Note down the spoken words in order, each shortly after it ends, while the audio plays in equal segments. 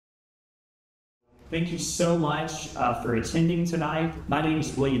Thank you so much for attending tonight. My name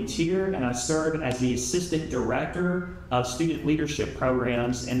is William Tier, and I serve as the Assistant Director of Student Leadership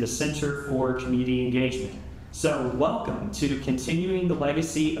Programs in the Center for Community Engagement. So welcome to Continuing the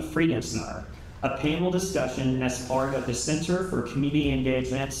Legacy of Freedom Summer, a panel discussion as part of the Center for Community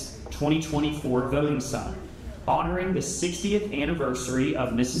Engagement's 2024 Voting Summit. Honoring the 60th anniversary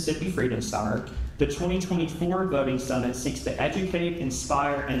of Mississippi Freedom Summer, the 2024 Voting Summit seeks to educate,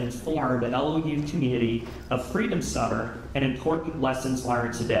 inspire, and inform the LOU community of Freedom Summer and important lessons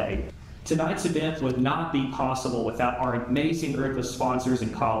learned today. Tonight's event would not be possible without our amazing group of sponsors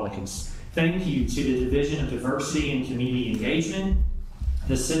and colleagues. Thank you to the Division of Diversity and Community Engagement,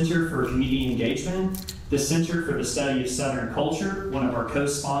 the Center for Community Engagement, the Center for the Study of Southern Culture, one of our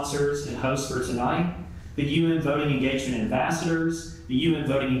co-sponsors and hosts for tonight, the UN Voting Engagement Ambassadors, the UN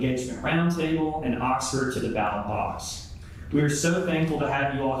Voting Engagement Roundtable, and Oxford to the Ballot Box. We are so thankful to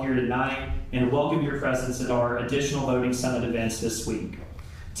have you all here tonight and welcome your presence at our additional Voting Summit events this week.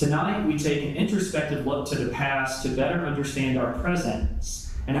 Tonight, we take an introspective look to the past to better understand our present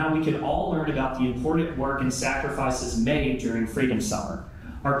and how we can all learn about the important work and sacrifices made during Freedom Summer.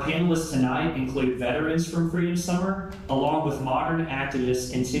 Our panelists tonight include veterans from Freedom Summer, along with modern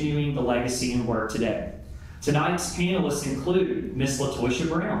activists continuing the legacy and work today. Tonight's panelists include Ms. LaToisha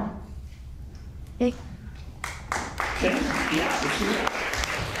Brown. Hey.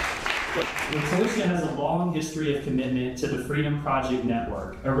 LaToisha has a long history of commitment to the Freedom Project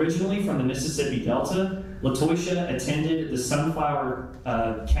Network. Originally from the Mississippi Delta, LaToisha attended the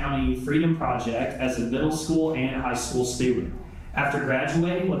Sunflower County Freedom Project as a middle school and high school student. After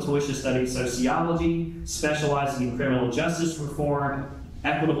graduating, LaToisha studied sociology, specializing in criminal justice reform,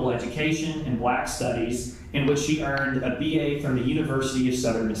 equitable education, and Black studies, in which she earned a BA from the University of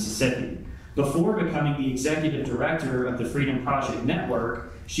Southern Mississippi. Before becoming the executive director of the Freedom Project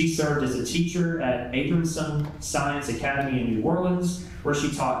Network, she served as a teacher at Abramson Science Academy in New Orleans, where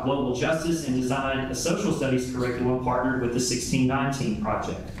she taught global justice and designed a social studies curriculum partnered with the 1619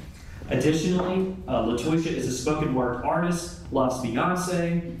 Project. Additionally, LaToisha is a spoken word artist, loves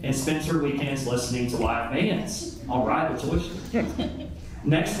Beyonce, and spends her weekends listening to live bands. All right, LaToisha.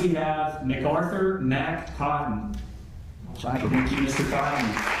 Next, we have MacArthur Mac Cotton. Thank you, Mr. Cotton.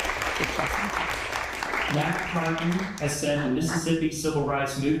 Mac Cotton has said the Mississippi Civil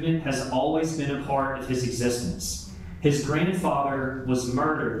Rights Movement has always been a part of his existence. His grandfather was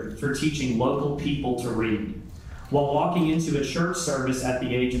murdered for teaching local people to read. While walking into a church service at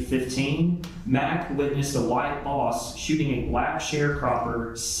the age of 15, Mac witnessed a white boss shooting a black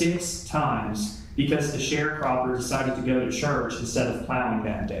sharecropper 6 times because the sharecropper decided to go to church instead of plowing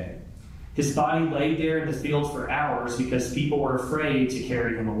that day. His body lay there in the field for hours because people were afraid to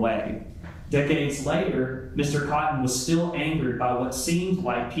carry him away. Decades later, Mr. Cotton was still angered by what seemed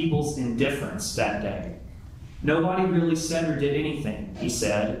like people's indifference that day. "Nobody really said or did anything," he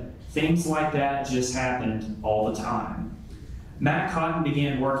said. "Things like that just happened all the time." Mac Cotton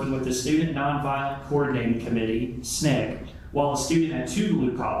began working with the Student Nonviolent Coordinating Committee, SNCC, while a student at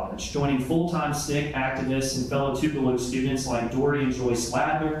Tougaloo College, joining full-time SNCC activists and fellow Tougaloo students like Dory and Joyce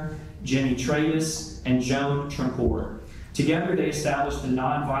Ladner, Jenny Travis, and Joan Trincourt. Together, they established a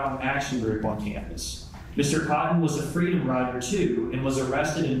nonviolent action group on campus. Mr. Cotton was a freedom rider too, and was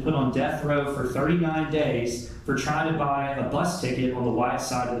arrested and put on death row for 39 days for trying to buy a bus ticket on the white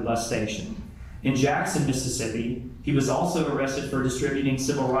side of the bus station. In Jackson, Mississippi, he was also arrested for distributing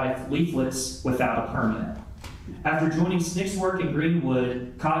civil rights leaflets without a permit. After joining SNCC's work in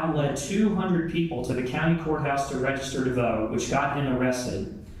Greenwood, Cotton led 200 people to the county courthouse to register to vote, which got him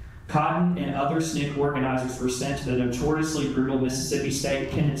arrested. Cotton and other SNCC organizers were sent to the notoriously brutal Mississippi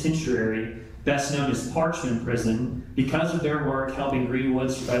State Penitentiary, best known as Parchman Prison, because of their work helping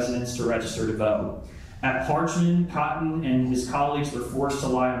Greenwood's residents to register to vote. At Parchman, Cotton and his colleagues were forced to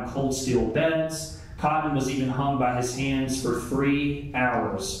lie on cold steel beds. Cotton was even hung by his hands for 3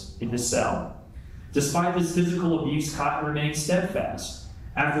 hours in his cell. Despite this physical abuse, Cotton remained steadfast.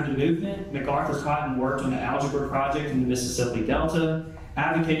 After the movement, MacArthur Cotton worked on the Algebra Project in the Mississippi Delta,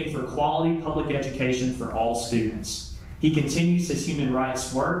 advocating for quality public education for all students. He continues his human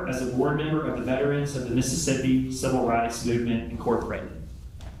rights work as a board member of the Veterans of the Mississippi Civil Rights Movement, Incorporated.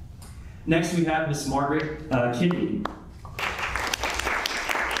 Next, we have Ms. Margaret Kidney.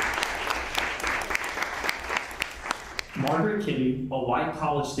 Margaret Kitty, a white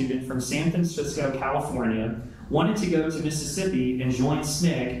college student from San Francisco, California, wanted to go to Mississippi and join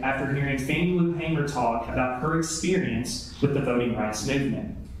SNCC after hearing Fannie Lou Hamer talk about her experience with the voting rights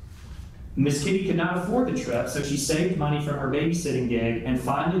movement. Miss Kitty could not afford the trip, so she saved money from her babysitting gig and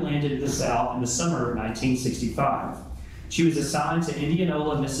finally landed in the South in the summer of 1965. She was assigned to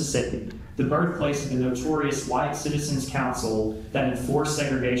Indianola, Mississippi, the birthplace of the notorious White Citizens Council that enforced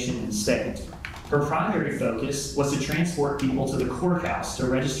segregation in the state. Her primary focus was to transport people to the courthouse to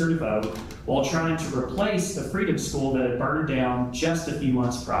register to vote while trying to replace the Freedom School that had burned down just a few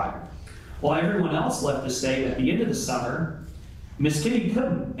months prior. While everyone else left the state at the end of the summer, Miss Kitty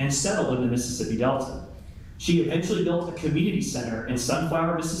couldn't and settled in the Mississippi Delta. She eventually built a community center in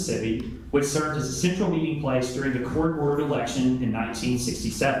Sunflower, Mississippi, which served as a central meeting place during the court-ordered election in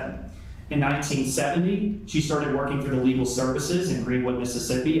 1967. In 1970, she started working for the Legal Services in Greenwood,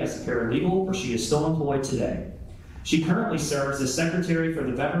 Mississippi as a paralegal, where she is still employed today. She currently serves as Secretary for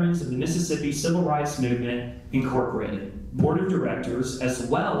the Veterans of the Mississippi Civil Rights Movement, Incorporated, Board of Directors, as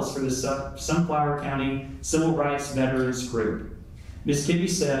well as for the Sunflower County Civil Rights Veterans Group. Ms. Kibbe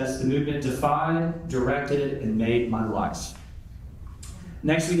says, the movement defied, directed, and made my life.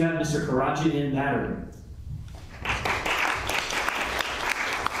 Next we have Mr. Karaja N. Mattery.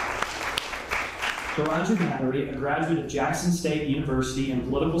 Karaja Mattery, a graduate of Jackson State University in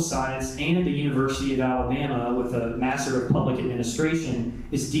Political Science and the University of Alabama with a Master of Public Administration,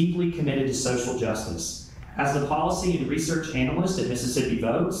 is deeply committed to social justice. As the policy and research analyst at Mississippi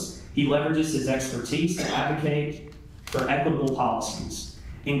Votes, he leverages his expertise to advocate for equitable policies.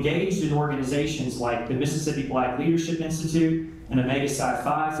 Engaged in organizations like the Mississippi Black Leadership Institute and Omega Psi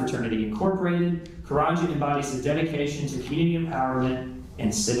Phi Fraternity Incorporated, Karaja embodies a dedication to community empowerment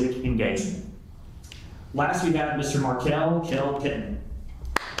and civic engagement. Last, we have Mr. Markel Kell Pittman.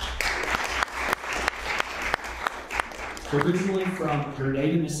 Originally from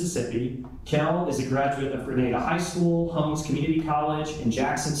Grenada, Mississippi, Kell is a graduate of Grenada High School, Holmes Community College, and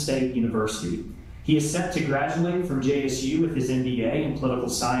Jackson State University. He is set to graduate from JSU with his MBA in Political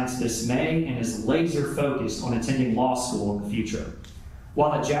Science this May and is laser focused on attending law school in the future.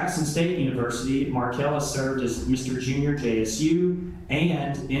 While at Jackson State University, Markel has served as Mr. Junior JSU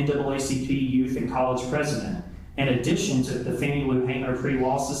and NAACP Youth and College President, in addition to the Fannie Lou Hamer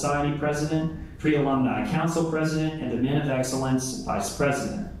Pre-Law Society President, Pre-Alumni Council President, and the Men of Excellence Vice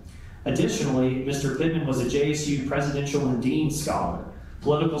President. Additionally, Mr. Pittman was a JSU Presidential and Dean Scholar,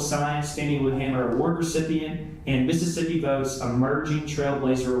 Political Science Fannie Lou Hamer Award recipient, and Mississippi Votes Emerging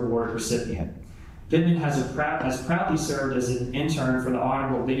Trailblazer Award recipient. Pittman has proudly served as an intern for the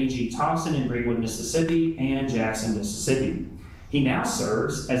Honorable Benny G. Thompson in Greenwood, Mississippi, and Jackson, Mississippi. He now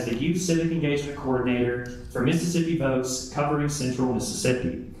serves as the Youth Civic Engagement Coordinator for Mississippi Votes covering Central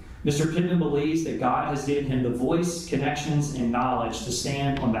Mississippi. Mr. Pittman believes that God has given him the voice, connections, and knowledge to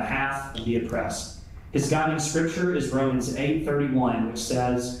stand on behalf of the oppressed. His guiding scripture is Romans 8:31, which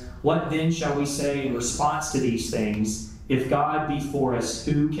says, "What then shall we say in response to these things? If God be for us,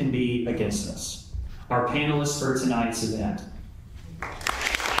 who can be against us?" Our panelists for tonight's event.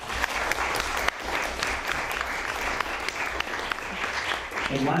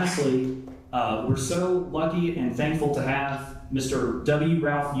 And lastly, we're so lucky and thankful to have Mr. W.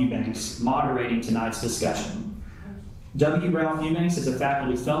 Ralph Eubanks moderating tonight's discussion. W. Ralph Eubanks is a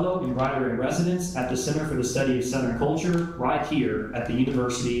faculty fellow and writer-in-residence at the Center for the Study of Southern Culture right here at the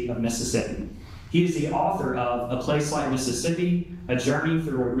University of Mississippi. He is the author of A Place Like Mississippi, A Journey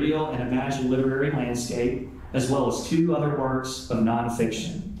Through a Real and Imagined Literary Landscape, as well as 2 other works of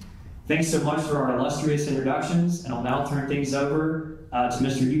nonfiction. Thanks so much for our illustrious introductions, and I'll now turn things over to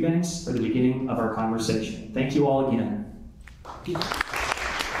Mr. Eubanks for the beginning of our conversation. Thank you all again.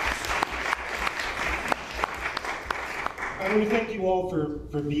 I want to thank you all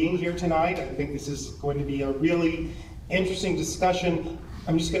for being here tonight. I think this is going to be a really interesting discussion.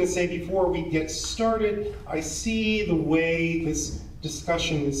 I'm just going to say before we get started, I see the way this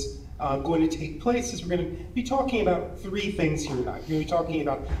discussion is going to take place is we're going to be talking about 3 things here tonight. We're going to be talking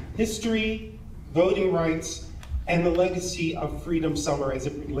about history, voting rights, and the legacy of Freedom Summer as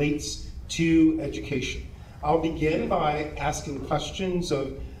it relates to education. I'll begin by asking questions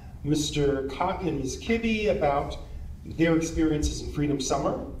of Mr. Cotton and Ms. Kibbe about their experiences in Freedom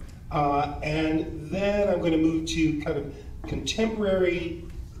Summer. And then I'm going to move to kind of contemporary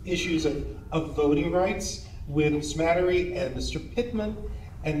issues of voting rights with Ms. Mattery and Mr. Pittman.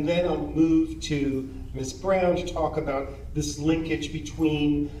 And then I'll move to Ms. Brown to talk about this linkage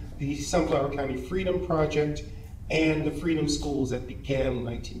between the Sunflower County Freedom Project and the Freedom Schools that began in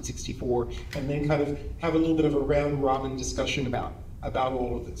 1964, and then kind of have a little bit of a round-robin discussion about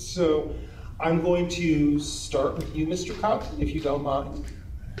all of this. So I'm going to start with you, Mr. Cotton, if you don't mind.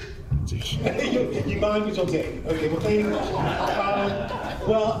 You mind, which I'll take. Okay, well, thank you.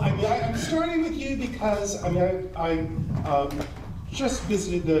 Well, I'm starting with you because I just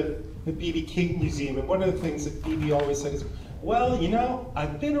visited the B.B. King Museum, and one of the things that B.B. always said is, Well, you know,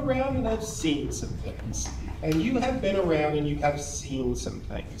 I've been around and I've seen some things. And you have been around and you have seen some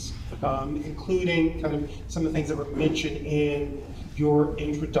things, including kind of some of the things that were mentioned in your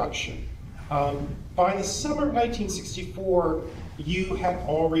introduction. By the summer of 1964, you had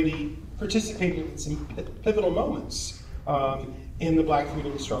already participated in some pivotal moments in the Black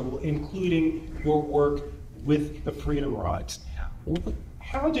freedom struggle, including your work with the Freedom Rides.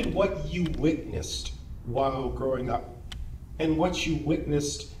 How did what you witnessed while growing up and what you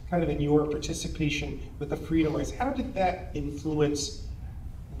witnessed kind of in your participation with the Freedom Rides, how did that influence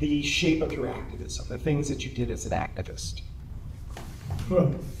the shape of your activism, the things that you did as an activist?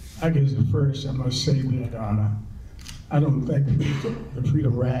 Well, I guess at first I must say that I don't think the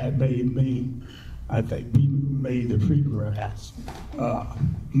Freedom Ride made me. I think we made the Freedom Rides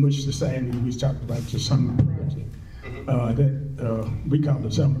much the same as we talked about the Summer Project. That we call the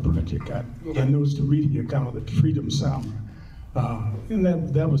Summer Project. I noticed the media called it Freedom Summer. And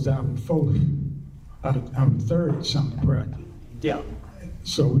that was our third Summer Project. Yeah.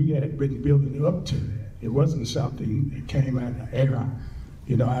 So we had been building up to that. It wasn't something that came out of the air,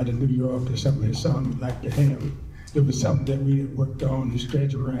 you know, out of New York or something that sounded like the hell. It was something that we had worked on and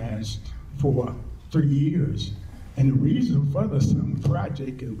strategized for 3 years. And the reason for the Summer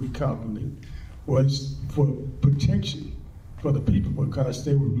Project, as we called it, was for protection for the people, because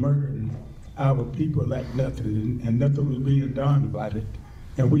they were murdering our people like nothing, and nothing was being done about it.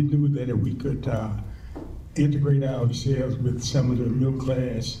 And we knew that if we could integrate ourselves with some of the middle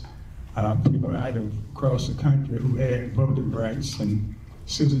class people out across the country who had voting rights and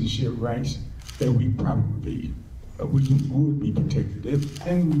citizenship rights, that we probably would be protected,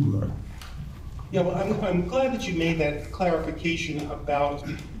 and we were. Yeah, well, I'm glad that you made that clarification about,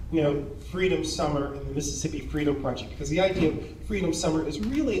 you know, Freedom Summer and the Mississippi Freedom Project, because the idea of Freedom Summer is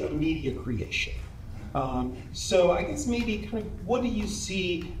really a media creation. So I guess maybe kind of what do you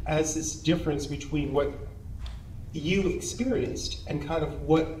see as this difference between what you experienced and kind of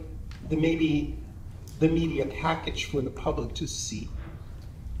what maybe the media package for the public to see?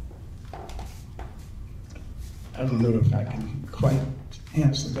 I don't know if I can quite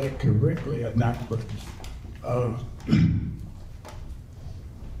answer that correctly or not, but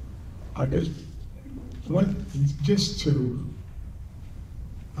I guess just to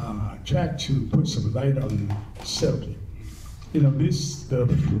try to put some light on the subject. You know,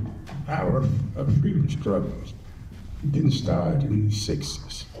 our freedom struggles didn't start in the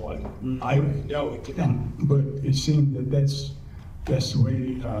 60s. I know it didn't. But it seems that that's the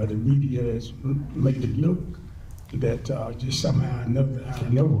way the media has made it look, that just somehow or another, out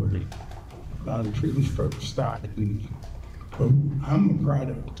of nowhere, the freedom struggle started. But I'm a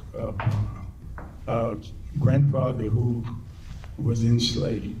product of a grandfather who was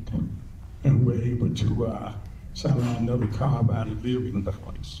enslaved and were able to somehow or another carve out a living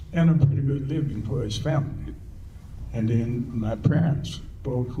and a pretty good living for his family. And then my parents,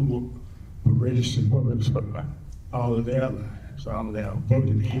 both who were registered voters for all of their lives, all of their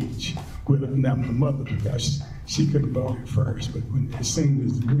voting age. Well, not my mother, because she couldn't vote at first, but when as soon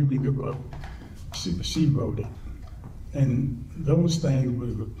as the really could vote, she voted. And those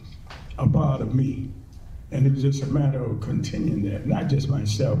things were a part of me. And it was just a matter of continuing that, not just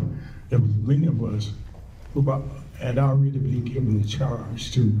myself. There was many of us who had already been given the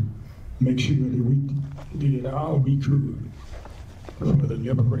charge to make sure that we did all we could for the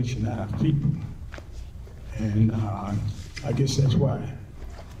liberation of our people. And I guess that's why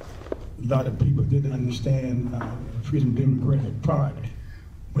a lot of people didn't understand the Freedom Democratic Party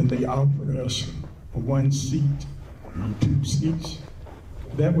when they offered us 1 seat, 2 seats.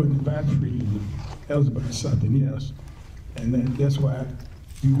 That wasn't about freedom, that was about something else. And that's why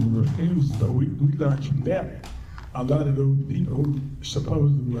we refused, but we learned from that. A lot of those people who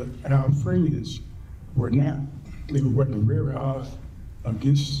supposedly were our friends were not. They were working very hard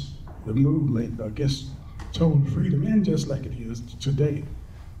against the movement, against total freedom, and just like it is today,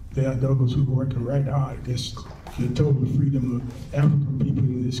 there are those who are working right hard against the total freedom of African people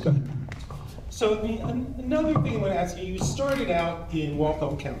in this country. So another thing I want to ask you, you started out in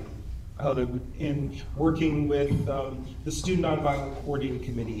Walthall County, in working with the Student Nonviolent Coordinating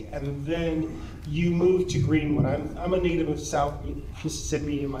Committee, and then you moved to Greenwood. I'm a native of South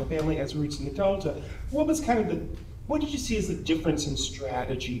Mississippi, and my family has roots in the Delta. What did you see as the difference in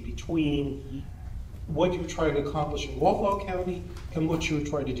strategy between what you were trying to accomplish in Walthall County and what you were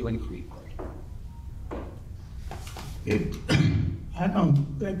trying to do in Greenwood? I don't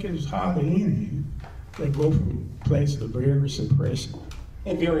think it's hardly any. They go from places very suppressive.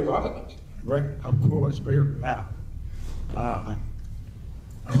 And very violent. Right, of course, very violent.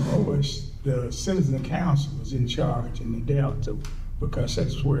 was the Citizen Council was in charge in the Delta, because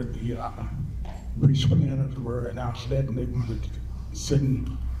that's where the British planners were and all that, and they wanted a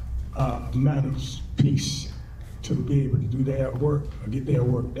certain amount of peace to be able to do their work or get their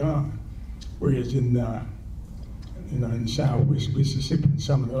work done. Whereas in in Southwest Mississippi and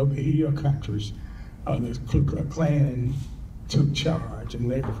some of the other hill countries, the Ku Klux Klan took charge,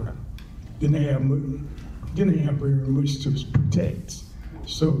 and they didn't have very much to protect,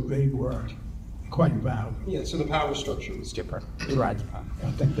 so they were quite violent. Yeah, so the power structure was different. Right.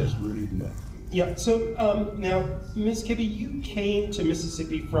 I think that's really that. Yeah, so now, Ms. Kibbe, you came to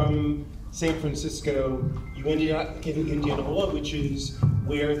Mississippi from San Francisco. You ended up in Indianola, which is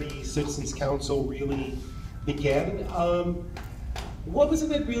where the Citizens Council really began. What was it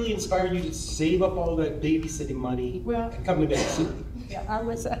that really inspired you to save up all that babysitting money and come to Mississippi?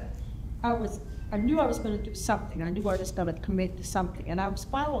 Yeah, I knew I was going to do something. I knew I was going to commit to something. And I was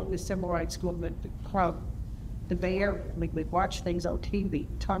following the civil rights movement from the Bay Area. We watched things on TV,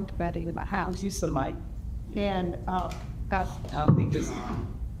 talked about it in my house, used to like. And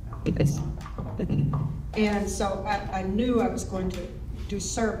and so I knew I was going to do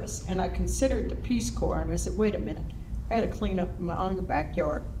service. And I considered the Peace Corps. And I said, wait a minute. I had to clean up my own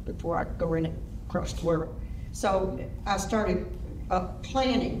backyard before I could go in and cross the river. So I started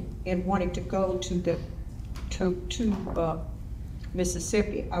planning and wanting to go to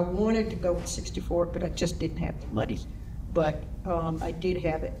Mississippi. I wanted to go in '64, but I just didn't have the money. But I did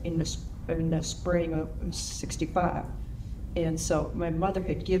have it in the spring of '65, and so my mother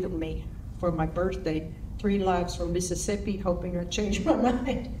had given me for my birthday 3 Lives from Mississippi, hoping I'd change my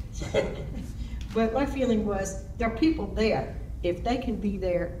mind. But my feeling was there are people there. If they can be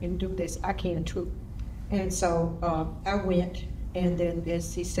there and do this, I can too. And so I went. And then,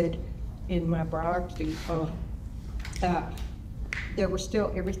 as he said in my biography, there was still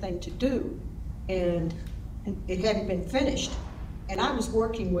everything to do, and it hadn't been finished. And I was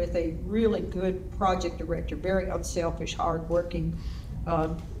working with a really good project director, very unselfish, hardworking,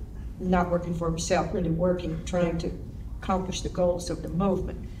 not working for himself, really working, trying to accomplish the goals of the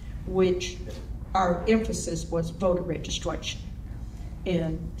movement, which our emphasis was voter registration.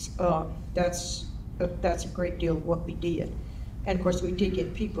 And that's a great deal of what we did. And of course, we did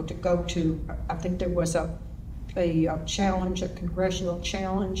get people to go to, I think there was a challenge, a congressional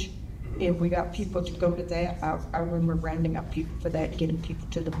challenge, and we got people to go to that. I remember rounding up people for that, getting people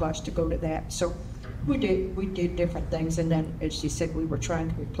to the bus to go to that. So we did different things, and then, as she said, we were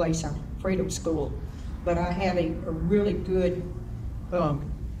trying to replace our Freedom School. But I had a really good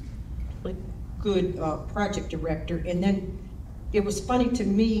project director, and then it was funny to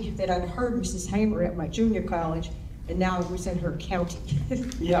me that I'd heard Mrs. Hamer at my junior college, and now it was in her county.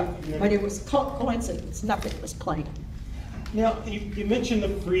 Yeah. But it was coincidence, nothing was planned. Now, you mentioned the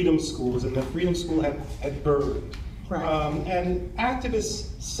Freedom Schools, and the Freedom School had burned. Right. And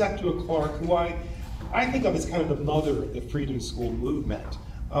activist Sector Clark, who I think of as kind of the mother of the Freedom School movement,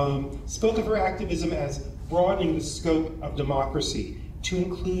 spoke of her activism as broadening the scope of democracy to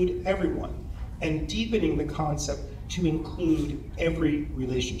include everyone, and deepening the concept to include every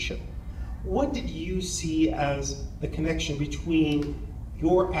relationship. What did you see as the connection between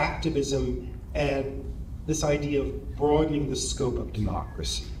your activism and this idea of broadening the scope of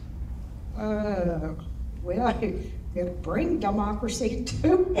democracy? Well, you bring democracy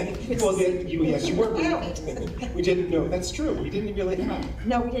too. Well, yes, you were. We didn't know. That's true. We didn't really have.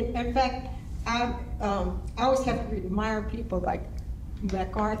 No, we didn't. In fact, I always have to admire people like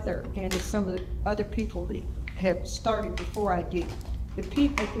MacArthur and some of the other people that have started before I did. The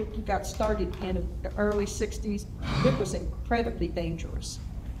people who got started in the early '60s, it was incredibly dangerous.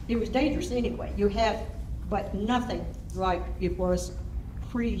 It was dangerous anyway. You had, but nothing like it was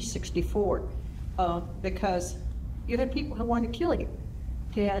pre-'64, because you had people who wanted to kill you,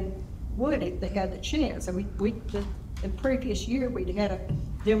 and would if they had the chance. And in the previous year, we had a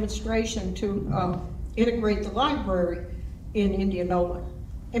demonstration to integrate the library in Indianola,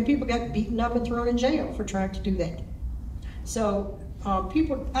 and people got beaten up and thrown in jail for trying to do that. So I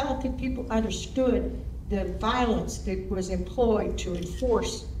don't think people understood the violence that was employed to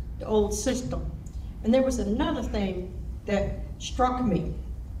enforce the old system. And there was another thing that struck me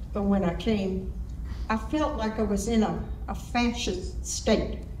when I came. I felt like I was in a fascist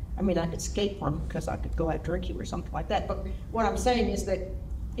state. I mean, I could escape from it because I could go out drinking or something like that. But what I'm saying is that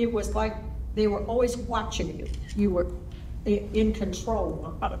it was like they were always watching you. You were in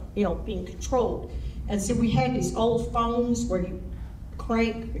control, being controlled. And so we had these old phones where you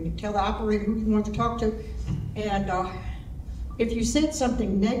crank and you tell the operator who you want to talk to. And if you said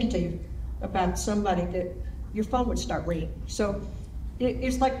something negative about somebody, that your phone would start ringing. So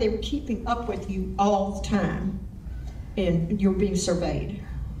it's like they were keeping up with you all the time, and you're being surveyed.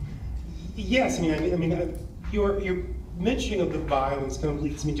 Yes, your mentioning of the violence kind of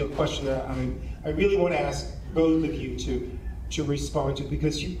leads me to a question that I really want to ask both of you to respond to,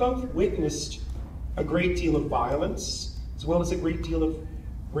 because you both witnessed a great deal of violence as well as a great deal of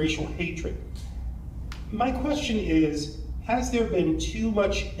racial hatred. My question is, has there been too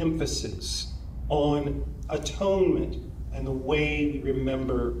much emphasis on atonement and the way we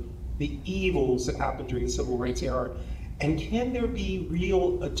remember the evils that happened during the Civil Rights era? And can there be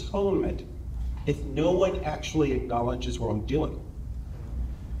real atonement if no one actually acknowledges wrongdoing?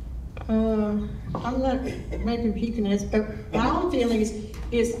 I'm not, maybe he can answer. My own feeling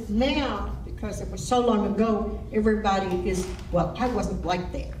is now, because it was so long ago, everybody is, well, I wasn't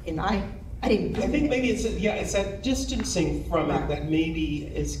like that, and I didn't. I think maybe it's that distancing from it that maybe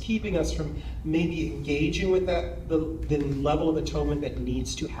is keeping us from maybe engaging with that, the level of atonement that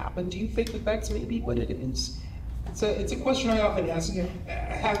needs to happen. Do you think that that's maybe what it is? It's a question I often ask,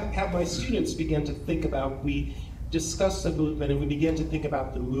 have my students begin to think about. We discuss the movement and we begin to think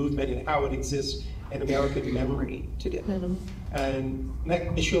about the movement and how it exists in American memory today. And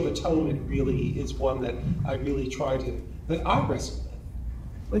that issue of atonement really is one that I really that I wrestle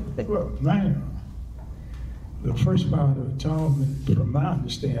with. Well, the first part of atonement, from my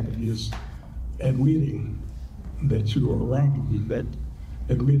understanding, is admitting that you are wrong, that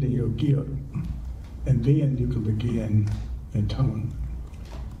admitting your guilt, and then you can begin atonement.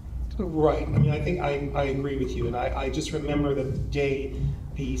 Right. I think I agree with you, and I just remember the day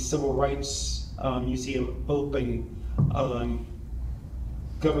the Civil Rights Museum opened.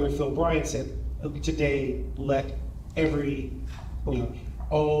 Governor Phil Bryant said, "Today, let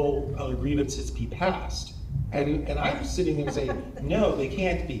all grievances be passed." And I was sitting there saying, "No, they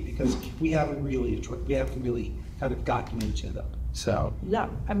can't be, because we haven't really kind of gotten into them." So. No,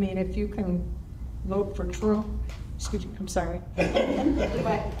 if you can vote for Trump. Excuse me, I'm sorry. But,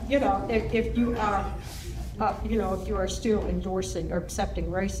 if you are, if you are still endorsing or accepting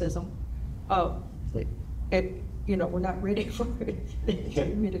racism, we're not ready for it.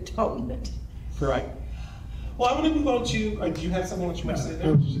 Atonement. Right. Well, I want to move on to, do you have something that you want to say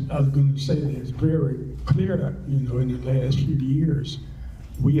there? I was going to say that it's very clear, in the last few years,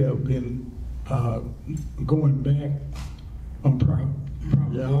 we have been going back on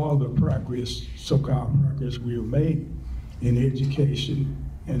probably all the progress, so-called progress we have made in education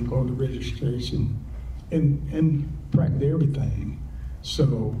and voter registration and practically everything.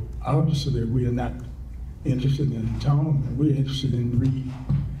 So obviously we are not interested in atonement. We're interested in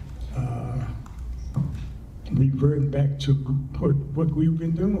reverting back to what we've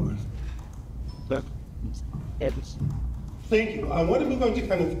been doing. Thank you. I want to move on to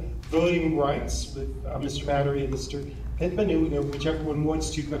kind of voting rights with Mr. Mattery and Mr. Pittman, whichever one wants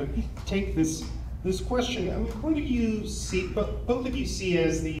to kind of take this question. What do you see, both of you see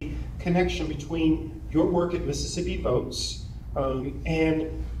as the connection between your work at Mississippi Votes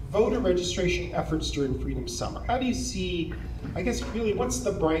and voter registration efforts during Freedom Summer? How do you see, I guess really, what's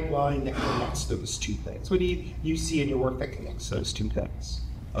the bright line that connects those two things? What do you see in your work that connects those two things?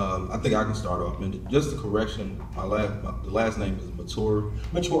 I think I can start off. And just a correction, the last name is Mature.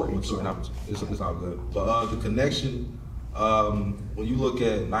 It's all good. But the connection, when you look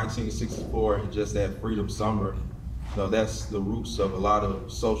at 1964 and just that Freedom Summer, that's the roots of a lot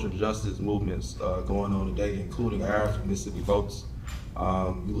of social justice movements going on today, including ours, Mississippi Votes.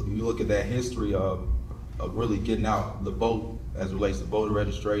 You look at that history of really getting out the vote as it relates to voter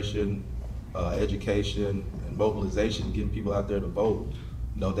registration, education, and mobilization, getting people out there to vote.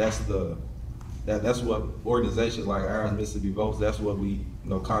 That's what organizations like ours, Mississippi Votes, that's what we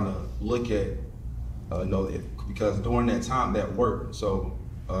kind of look at, because during that time that worked. So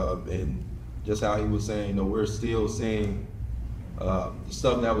and just how he was saying, we're still seeing the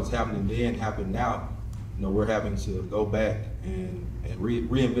stuff that was happening then happen now. We're having to go back and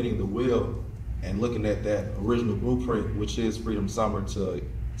reinventing the wheel and looking at that original blueprint, which is Freedom Summer, to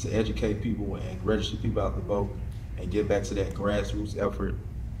educate people and register people out to vote and get back to that grassroots effort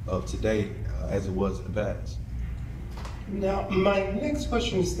of today as it was in the past. Now, my next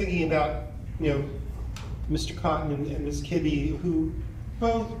question is thinking about, Mr. Cotton and Ms. Kibbe, who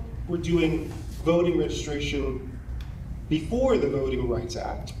both were doing voting registration before the Voting Rights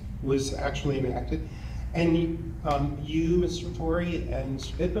Act was actually enacted. And you, Mr. Tory, and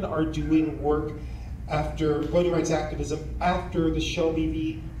Mr. Pittman are doing work after voting rights activism after the Shelby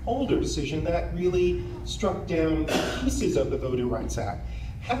v. Holder decision that really struck down pieces of the Voting Rights Act.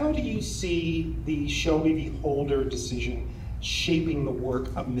 How do you see the Shelby v. Holder decision shaping the work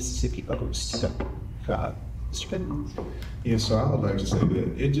of Mississippi Votes? Mr. Pittman? Yeah, so I would like to say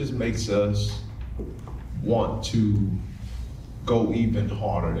that it just makes us want to go even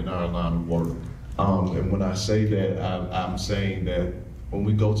harder in our line of work. And when I say that, I'm saying that when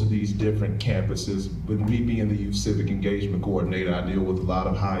we go to these different campuses, with me being the youth civic engagement coordinator, I deal with a lot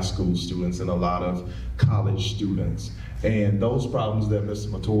of high school students and a lot of college students. And those problems that Mr.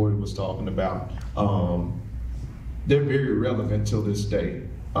 Matori was talking about, they're very relevant till this day.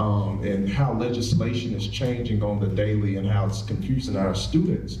 And how legislation is changing on the daily and how it's confusing our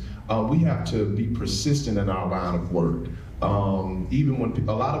students. We have to be persistent in our line of work. Even when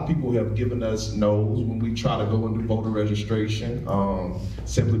a lot of people have given us no's when we try to go and do voter registration,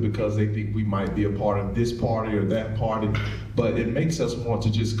 simply because they think we might be a part of this party or that party. But it makes us want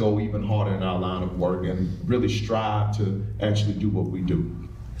to just go even harder in our line of work and really strive to actually do what we do.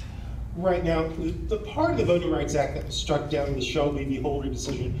 Right now, the part of the Voting Rights Act that was struck down in the Shelby v. Holder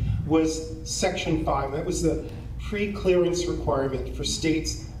decision was Section 5. That was the pre-clearance requirement for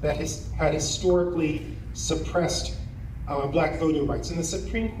states that had historically suppressed black voting rights. And the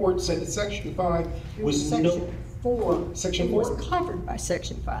Supreme Court said that Section 5 was Section 4. Section It 4? was covered by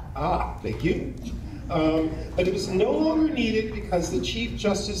Section 5. Ah, thank you. But it was no longer needed because the Chief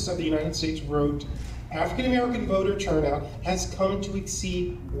Justice of the United States wrote, African-American voter turnout has come to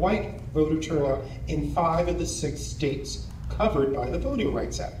exceed white voter turnout in 5 of the 6 states covered by the Voting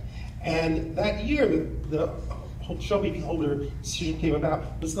Rights Act. And that year, the Shelby v. Holder decision came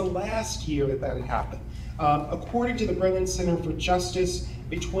about, was the last year that that had happened. According to the Brennan Center for Justice,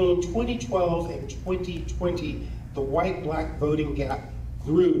 between 2012 and 2020, the white-black voting gap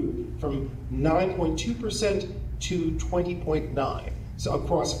grew from 9.2% to 20.9%. So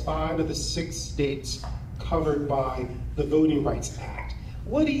across 5 of the 6 states covered by the Voting Rights Act.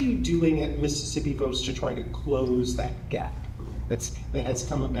 What are you doing at Mississippi Votes to try to close that gap that has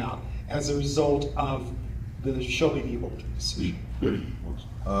come about as a result of the Shelby v. Holder decision?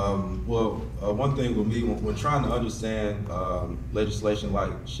 One thing with me, when trying to understand legislation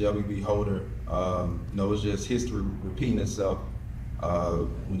like Shelby v. Holder, it's just history repeating itself.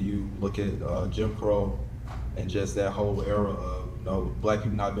 When you look at Jim Crow and just that whole era of black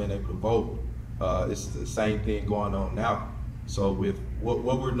people not being able to vote, it's the same thing going on now. So with what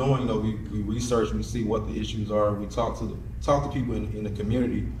we're doing, we research, we see what the issues are, we talk to people in the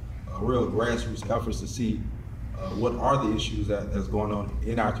community, real grassroots efforts to see what are the issues that's going on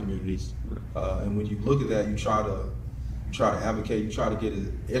in our communities. And when you look at that, you try to advocate, you try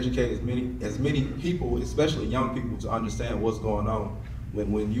to educate as many people, especially young people, to understand what's going on.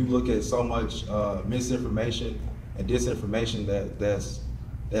 When you look at so much misinformation and disinformation that's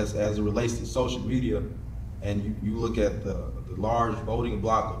as it relates to social media, and you look at the large voting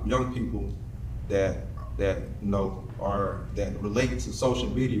block of young people that relate to social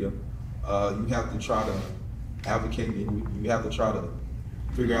media, you have to try to advocate, and you have to try to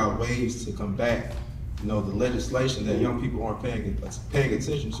figure out ways to combat the legislation that young people aren't paying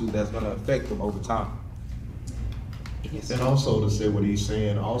attention to that's going to affect them over time. And also to say what he's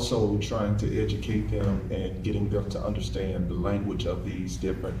saying, also trying to educate them and getting them to understand the language of these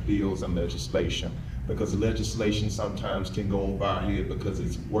different bills and legislation, because legislation sometimes can go over our head because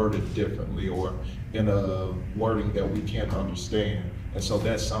it's worded differently or in a wording that we can't understand. And so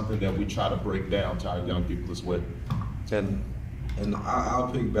that's something that we try to break down to our young people as well. And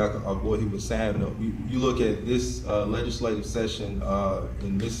I'll piggyback on what he was saying. You look at this legislative session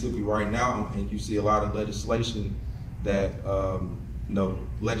in Mississippi right now, and you see a lot of legislation that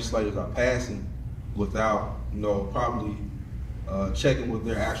legislators are passing without probably checking with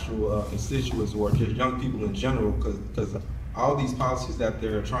their actual constituents or just young people in general, because all these policies that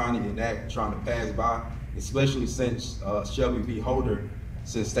they're trying to enact, trying to pass by, especially since Shelby v. Holder,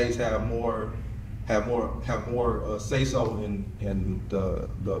 since states have more say-so in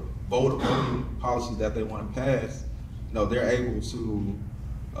the voting policies that they want to pass, they're able to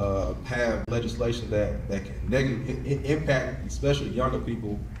have legislation that can negatively impact, especially younger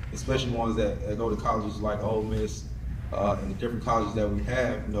people, especially ones that go to colleges like Ole Miss and the different colleges that we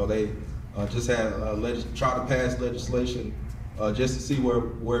have. They just had try to pass legislation just to see where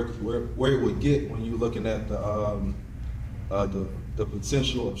it would get when you're looking at the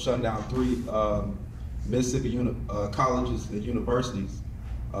potential of shutting down 3 Mississippi colleges and universities.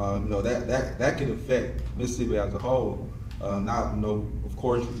 That could affect Mississippi as a whole. Of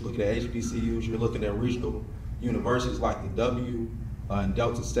course, you're looking at HBCUs, you're looking at regional universities like the W and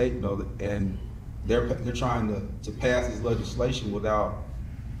Delta State, and they're trying to pass this legislation without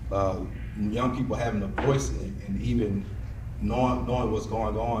young people having a voice and even knowing what's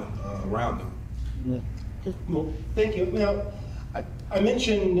going on around them. Well, thank you. Now, I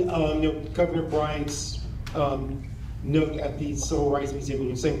mentioned Governor Bryant's note at the Civil Rights Museum, when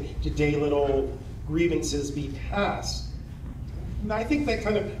you're saying today let all grievances be passed. And I think that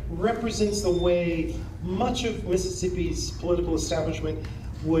kind of represents the way much of Mississippi's political establishment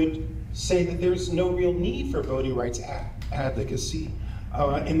would say that there's no real need for voting rights advocacy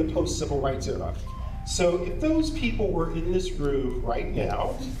in the post-civil rights era. So if those people were in this room right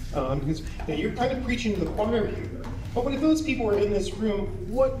now, because you're kind of preaching to the choir here, but if those people were in this room,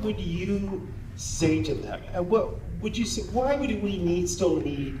 what would you say to them? And what would you say, why would we still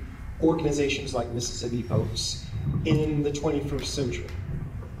need organizations like Mississippi Votes in the 21st century?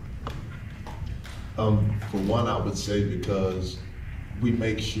 For one, I would say because we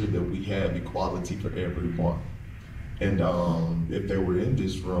make sure that we have equality for everyone. And if they were in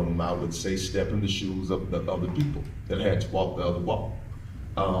this room, I would say step in the shoes of the people that had to walk the other walk,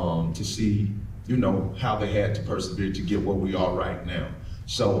 to see, how they had to persevere to get where we are right now.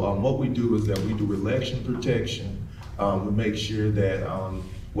 So what we do is that we do election protection. We make sure that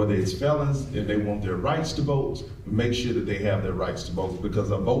whether it's felons, if they want their rights to vote, we make sure that they have their rights to vote,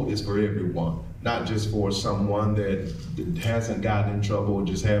 because a vote is for everyone, not just for someone that hasn't gotten in trouble or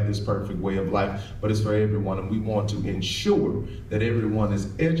just have this perfect way of life, but it's for everyone. And we want to ensure that everyone is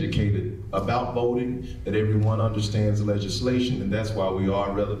educated about voting, that everyone understands legislation, and that's why we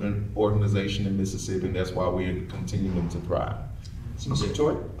are a relevant organization in Mississippi, and that's why we're continuing to thrive. Mr.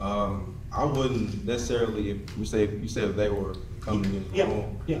 Toy? I wouldn't necessarily, if you said if they were coming in the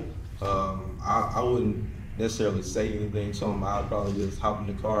room, I wouldn't necessarily say anything to them. I'd probably just hop in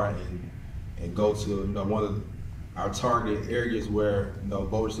the car and go to one of our target areas where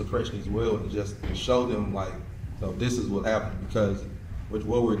voter suppression is well, and just show them like this is what happened, because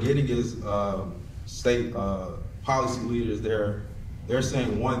what we're getting is state policy leaders. They're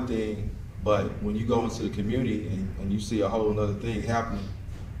saying one thing, but when you go into the community and you see a whole other thing happening,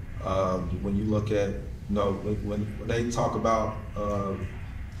 when you look at when they talk about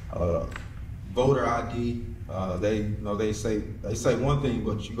voter ID, they say one thing,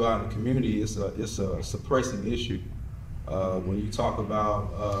 but you go out in the community, it's a suppressing issue. When you talk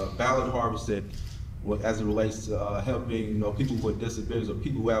about ballot harvesting, as it relates to helping people with disabilities or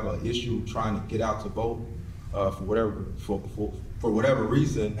people who have an issue trying to get out to vote for whatever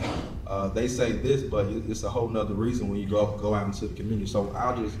reason, they say this, but it's a whole nother reason when you go out into the community. So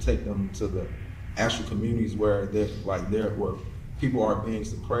I'll just take them to the actual communities where where people are being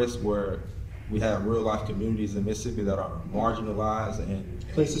suppressed, where we have real life communities in Mississippi that are marginalized and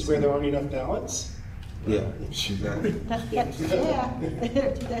places where there aren't enough ballots. Yeah, exactly. That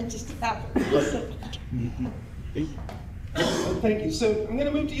just happened. Thank you. So I'm going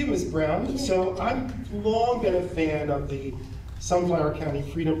to move to you, Ms. Brown. So I've long been a fan of the Sunflower County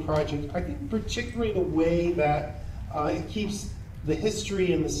Freedom Project. I think particularly the way that it keeps the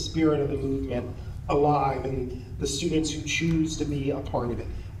history and the spirit of the movement alive, and the students who choose to be a part of it.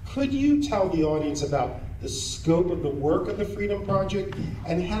 Could you tell the audience about the scope of the work of the Freedom Project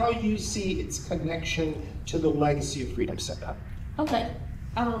and how you see its connection to the legacy of Freedom Center? Okay.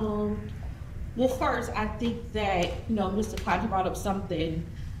 Well, first, I think that, Mr. Potts brought up something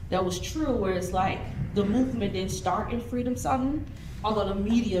that was true, where it's like the movement didn't start in Freedom Summer, although the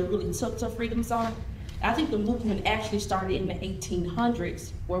media really took to Freedom Summer. I think the movement actually started in the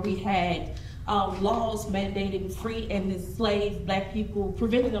 1800s, where we had laws mandating free and enslaved Black people,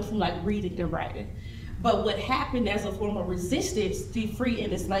 preventing them from reading and writing. But what happened as a form of resistance to free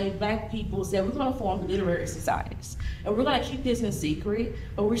and enslaved Black people said, we're going to form literary societies. And we're going to keep this in secret,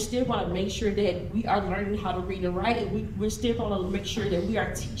 but we're still going to make sure that we are learning how to read and write, and we're still going to make sure that we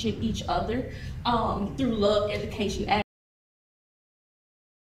are teaching each other through love, education,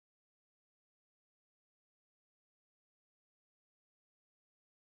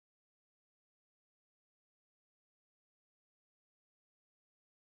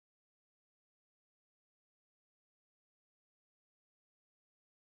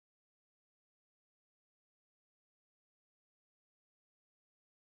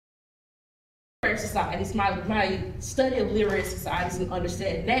 societies. My study of literary societies and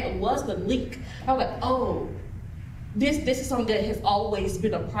understanding that was the link. I was like, oh, this is something that has always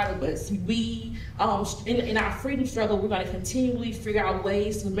been a part of us. We, in our freedom struggle, we're going to continually figure out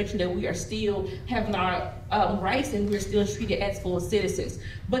ways to make sure that we are still having our rights and we're still treated as full citizens.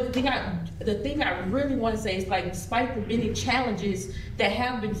 But the thing I really want to say is, despite the many challenges that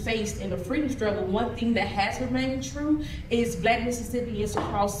have been faced in the freedom struggle, one thing that has remained true is Black Mississippians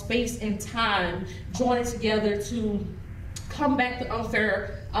across space and time joining together to combat the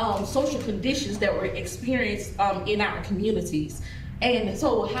unfair social conditions that were experienced in our communities. And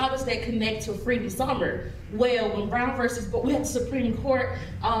so how does that connect to Freedom Summer? Well, when Brown versus, but we had the Supreme Court,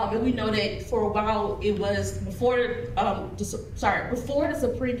 and we know that for a while it was before the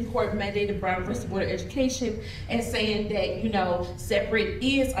Supreme Court mandated Brown versus Board of Education and saying that, you know, separate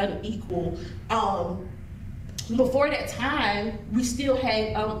is unequal. Before that time, we still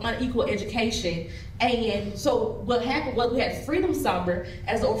had unequal education. And so what happened was we had Freedom Summer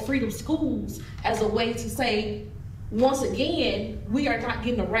or Freedom Schools as a way to say, once again, we are not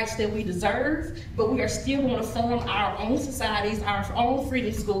getting the rights that we deserve, but we are still going to form our own societies, our own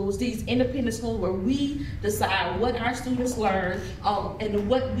freedom schools, these independent schools where we decide what our students learn and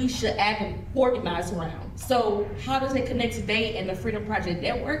what we should act and organize around. So how does it connect today in the Freedom Project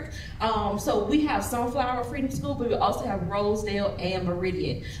Network? So we have Sunflower Freedom School, but we also have Rosedale and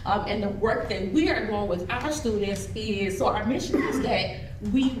Meridian. And the work that we are doing with our students is, so our mission is that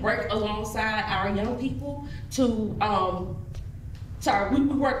we work alongside our young people to, we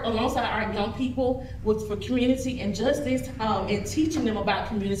work alongside our young people for community and justice and teaching them about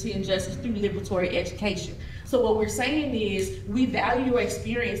community and justice through liberatory education. So what we're saying is we value your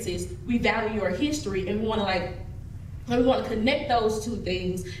experiences, we value your history, and we want to connect those two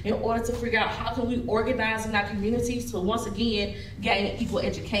things in order to figure out how can we organize in our communities to once again gain equal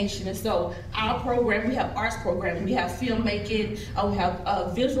education. And so our program, we have arts programs, we have filmmaking, we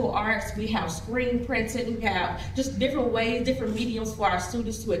have visual arts, we have screen printing, we have just different ways, different mediums for our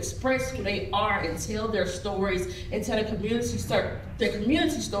students to express who they are and tell their stories and tell their community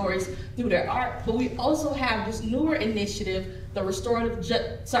stories through their art. But we also have this newer initiative, the Restorative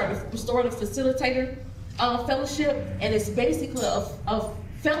Facilitator Fellowship, and it's basically a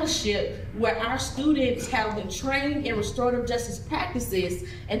fellowship where our students have been trained in restorative justice practices,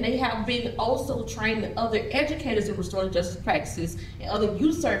 and they have been also trained in other educators in restorative justice practices and other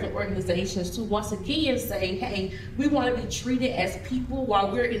youth serving organizations to once again say, hey, we want to be treated as people while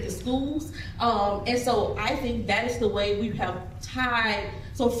we're in the schools. And so I think that is the way we have tied.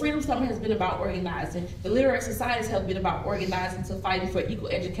 So Freedom Summer has been about organizing. The literary societies have been about organizing to fighting for equal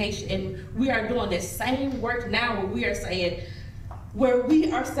education. And we are doing the same work now where we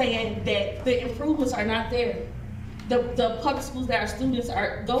are saying that the improvements are not there. The public schools that our students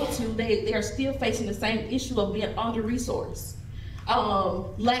go to, they are still facing the same issue of being under-resourced.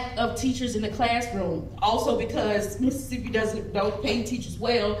 Lack of teachers in the classroom, also because Mississippi don't pay teachers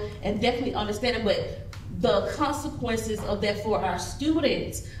well, and definitely understand it, but the consequences of that for our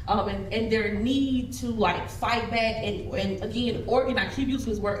students and their need to fight back and again organize. Keep using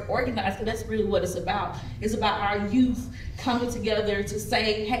this word organize, because that's really what it's about. It's about our youth coming together to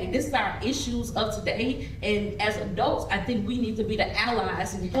say, hey, this is our issues of today, and as adults, I think we need to be the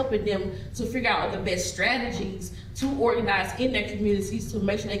allies in helping them to figure out the best strategies to organize in their communities to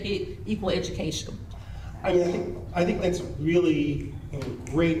make sure they get equal education. I think that's really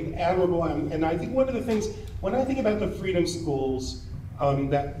great and admirable, and I think one of the things, when I think about the freedom schools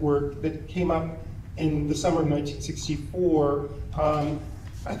that came up in the summer of 1964,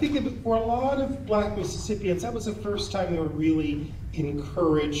 I think for a lot of Black Mississippians, that was the first time they were really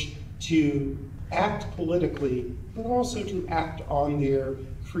encouraged to act politically, but also to act on their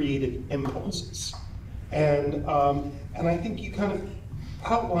creative impulses. And I think you kind of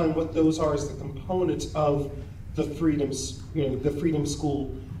outline what those are as the components of the Freedom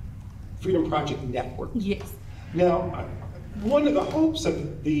Project Network. Yes. Now, one of the hopes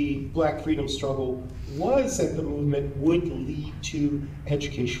of the Black freedom struggle was that the movement would lead to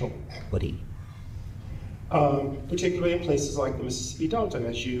educational equity, particularly in places like the Mississippi Delta. And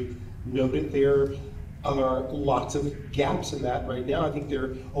as you noted, there are lots of gaps in that right now. I think there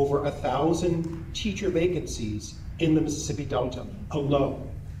are over 1,000 teacher vacancies in the Mississippi Delta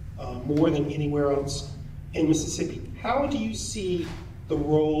alone, more than anywhere else in Mississippi. How do you see the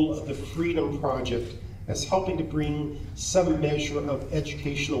role of the Freedom Project as helping to bring some measure of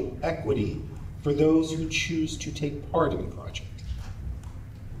educational equity for those who choose to take part in the project?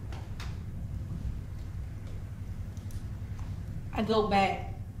 I go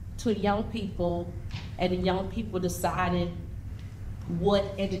back to young people, and the young people deciding what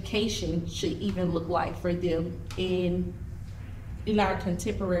education should even look like for them in our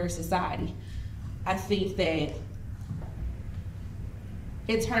contemporary society. I think that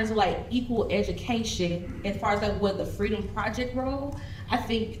in terms of like equal education, as far as like what the Freedom Project role, I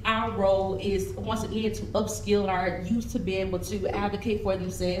think our role is once again to upskill our youth to be able to advocate for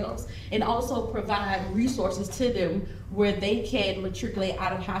themselves and also provide resources to them where they can matriculate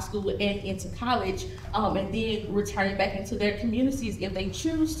out of high school and into college, and then return back into their communities if they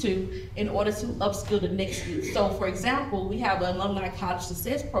choose to, in order to upskill the next youth. So for example, we have an alumni college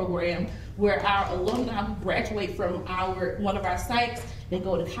success program where our alumni who graduate from one of our sites, they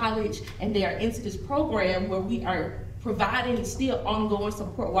go to college and they are into this program where we are providing still ongoing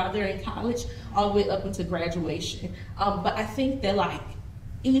support while they're in college, all the way up into graduation. But I think that like,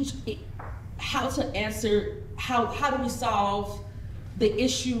 how do we solve the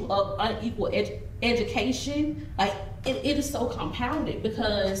issue of unequal education? Like, it is so compounded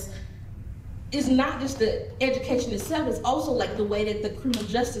because it's not just the education itself, it's also like the way that the criminal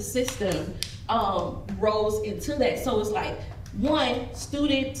justice system rolls into that. So it's like, one,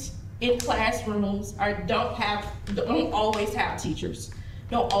 students in classrooms don't always have teachers,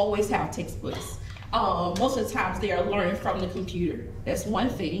 don't always have textbooks. Most of the times they are learning from the computer. That's one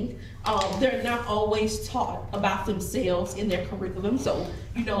thing. They're not always taught about themselves in their curriculum. So,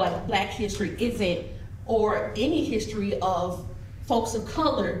 like Black history isn't, or any history of folks of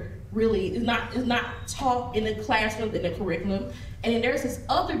color really is not taught in the classroom, in the curriculum. And then there's this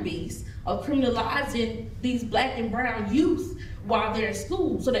other beast of criminalizing these Black and brown youth while they're in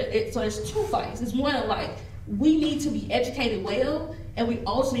school. So there's two fights. It's one, like, we need to be educated well, and we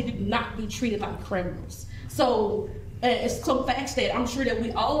also need to not be treated like criminals. So it's some facts that I'm sure that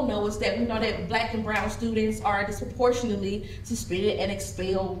we all know is that we know that Black and brown students are disproportionately suspended and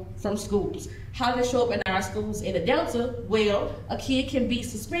expelled from schools. How does it show up in our schools in the Delta? Well, a kid can be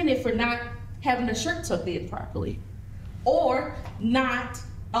suspended for not having a shirt tucked in properly, or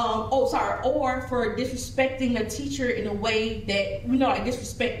or for disrespecting a teacher in a way that, like,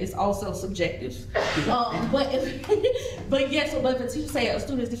 disrespect is also subjective. But if a teacher say a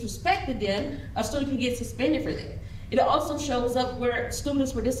student disrespected them, a student can get suspended for that. It also shows up where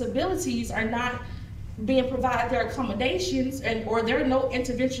students with disabilities are not being provided their accommodations, or there are no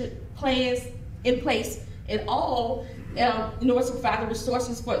intervention plans in place at all in order to provide the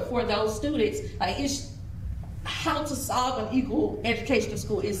resources for those students. Like, it's how to solve an equal education in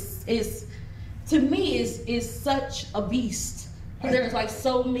school is to me is such a beast. There's like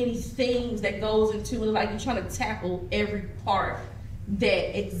so many things that goes into it, like you're trying to tackle every part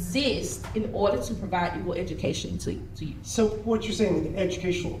that exists in order to provide equal education to you. So what you're saying with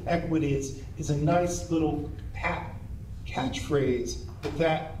educational equity is a nice little catchphrase, but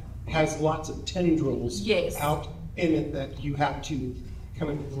that has lots of tendrils out in it that you have to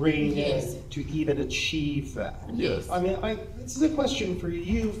kind of rein in to even achieve that. Yes. I mean, this is a question for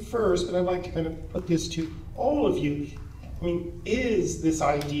you first, but I'd like to kind of put this to all of you. I mean, is this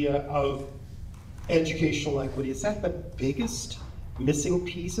idea of educational equity, is that the biggest missing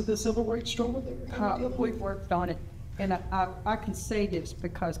piece of the civil rights struggle that we've worked on it, and I can say this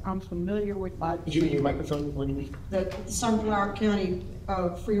because I'm familiar with your microphone, the Sunflower County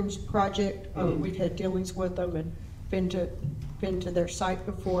Freedoms Project. We've had dealings with them and been to their site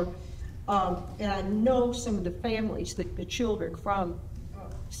before, and I know some of the families, the children from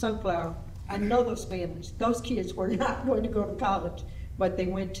Sunflower. I know those families. Those kids were not going to go to college, but they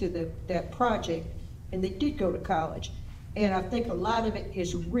went to that project, and they did go to college. And I think a lot of it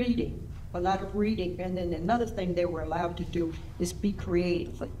is reading, a lot of reading. And then another thing they were allowed to do is be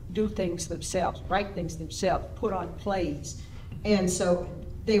creative, like do things themselves, write things themselves, put on plays. And so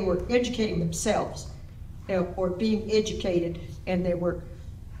they were educating themselves, or being educated, and they were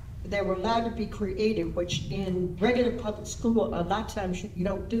allowed to be creative, which in regular public school, a lot of times you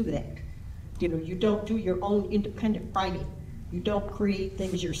don't do that. You don't do your own independent writing. You don't create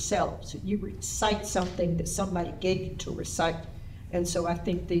things yourself. So you recite something that somebody gave you to recite. And so I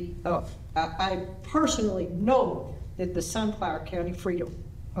think I personally know that the Sunflower County Freedom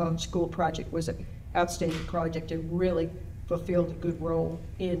School Project was an outstanding project and really fulfilled a good role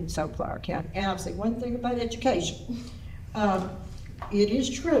in Sunflower County. And I'll say one thing about education. It is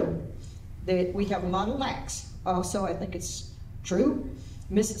true that we have a lot of lacks. Also, I think it's true,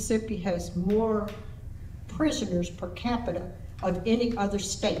 Mississippi has more prisoners per capita of any other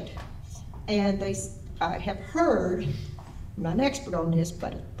state. And I have heard, I'm not an expert on this,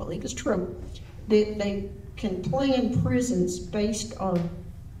 but I believe it's true, that they can plan prisons based on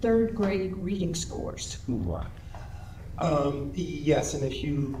third grade reading scores. Yes, and if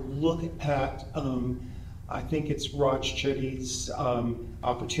you look at, I think it's Raj Chetty's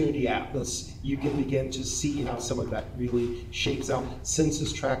Opportunity Atlas, you can begin to see how some of that really shapes out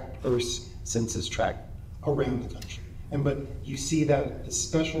census tract versus census tract around the country. but you see that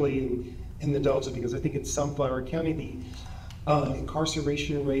especially in the Delta, because I think in Sunflower County, the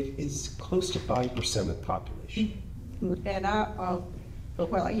incarceration rate is close to 5% of the population. And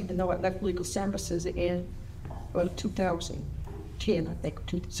well, even though I left legal services in 2010, I think,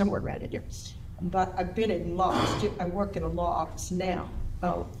 somewhere around there. But I've been in law. I work in a law office now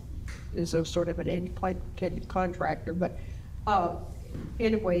as a sort of an independent contractor. But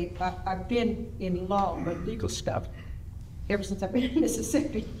anyway, I've been in law, but legal stuff, ever since I've been in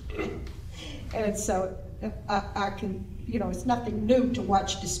Mississippi. And so I can, it's nothing new to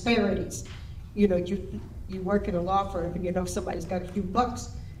watch disparities. You work in a law firm and somebody's got a few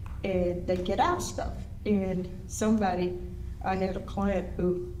bucks and they get out stuff. And I had a client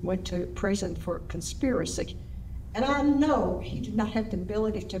who went to prison for conspiracy. And I know he did not have the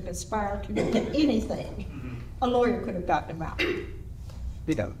ability to conspire to do anything. A lawyer could have gotten him out.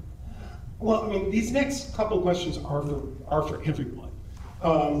 Well, I mean, these next couple of questions are for everyone.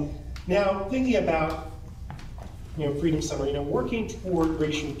 Now, thinking about, Freedom Summer, working toward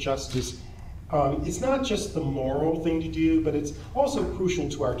racial justice, it's not just the moral thing to do, but it's also crucial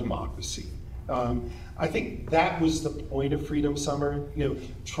to our democracy. I think that was the point of Freedom Summer,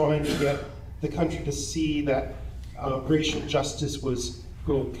 trying to get the country to see that racial justice was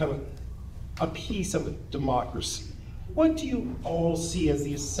kind of a piece of democracy. What do you all see as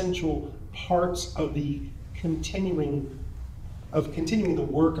the essential parts of the continuing the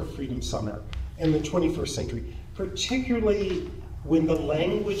work of Freedom Summer in the 21st century, particularly when the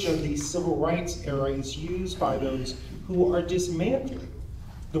language of the civil rights era is used by those who are dismantling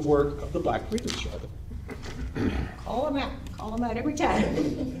the work of the Black Freedom Struggle? Call them out every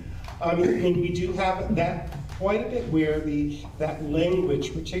time. I mean, we do have that quite a bit where that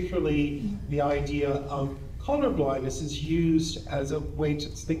language, particularly the idea of colorblindness, is used as a way to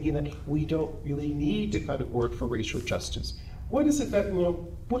thinking that we don't really need to kind of work for racial justice. What is it that,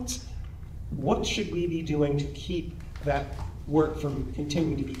 what should we be doing to keep that work from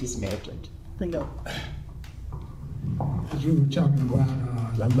continuing to be dismantled? As we were talking about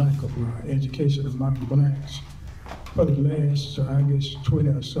the lack of education among blacks, for the last, 20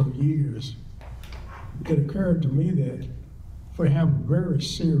 or so years, it occurred to me that we have a very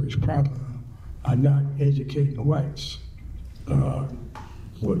serious problem of not educating whites. The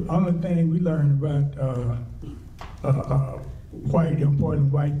only thing we learn about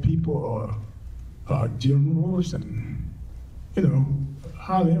important white people are generals and,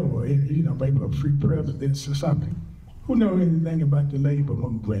 however, maybe a free presidents or something. Who knows anything about the labor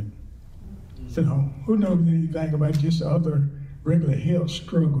movement? Who knows anything about just other regular health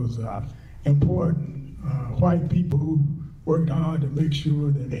struggles of important white people who worked hard to make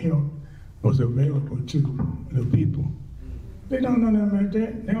sure that the health was available to the people? They don't know nothing about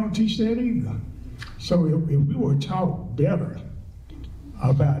that. They don't teach that either. So if we were taught better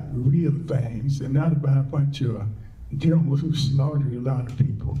about real things and not about a bunch of generals who slaughtered a lot of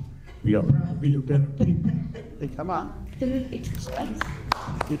people, we'll probably be a better people. Come on.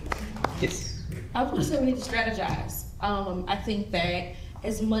 Yes. I would say we need to strategize. I think that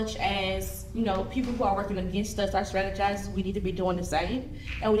as much as, people who are working against us are strategizing, we need to be doing the same.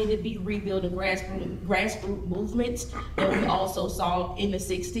 And we need to be rebuilding grassroots movements that we also saw in the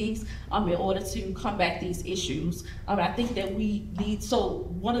 60s in order to combat these issues. I think that we need,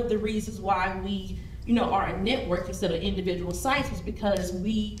 one of the reasons why we are a network instead of individual sites is because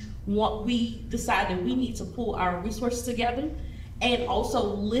we decided we need to pull our resources together and also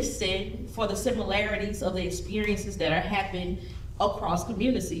listen for the similarities of the experiences that are happening across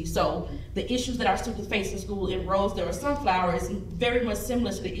communities. So the issues that our students face in school in Rosedale or Sunflower is very much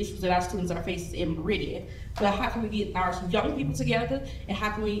similar to the issues that our students are facing in Meridian. But how can we get our young people together, and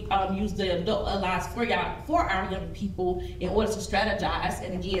how can we use the adult allies for our young people in order to strategize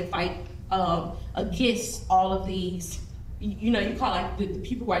and again fight against all of these, you call like the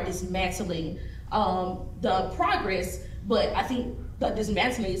people who are dismantling the progress. But I think the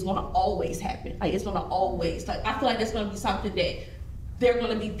dismantling is going to always happen. It's going to always. I feel like there's going to be something that there are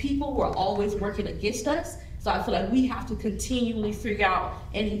going to be people who are always working against us. So I feel like we have to continually figure out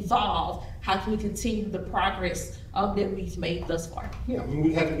and evolve how can we continue the progress that we've made thus far. Yeah, I mean,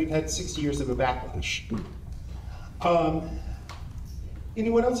 we've had 60 years of a backlash.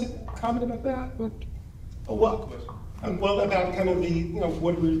 Anyone else comment about that? Well, about kind of the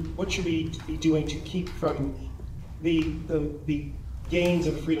what should we be doing to keep from the gains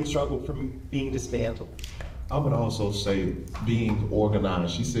of the freedom struggle from being dismantled? I would also say being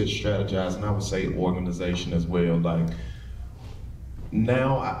organized. She said strategize, and I would say organization as well. Like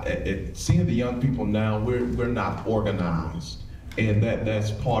now, seeing the young people now, we're not organized. And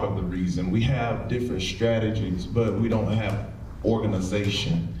that's part of the reason. We have different strategies, but we don't have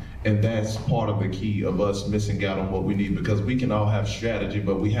organization. And that's part of the key of us missing out on what we need, because we can all have strategy,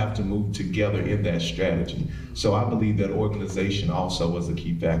 but we have to move together in that strategy. So I believe that organization also was a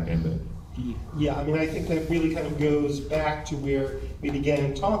key factor in that. Yeah, I mean, I think that really kind of goes back to where we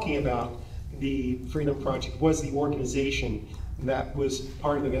began talking about the Freedom Project, was the organization that was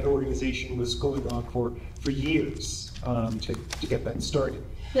part of that organization was going on for years to get that started.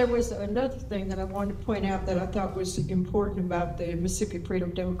 There was another thing that I wanted to point out that I thought was important about the Mississippi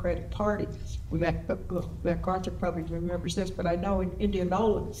Freedom Democratic Party. MacArthur probably remembers this, but I know in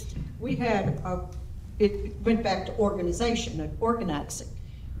Indianola, we had, it went back to organization and organizing.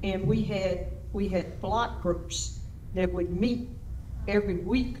 And we had block groups that would meet every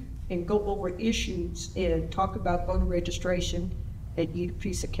week and go over issues and talk about voter registration and eat a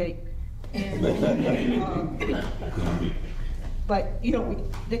piece of cake. And, but you know,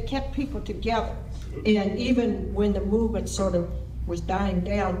 they kept people together. And even when the movement sort of was dying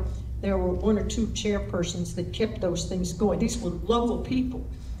down, there were one or two chairpersons that kept those things going. These were local people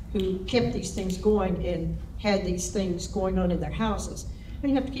who kept these things going and had these things going on in their houses.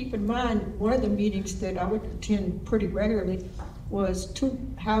 And you have to keep in mind, one of the meetings that I would attend pretty regularly was 2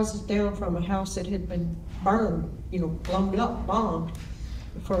 houses down from a house that had been burned, you know, blown up, bombed,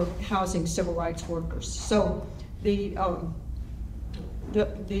 for housing civil rights workers. So there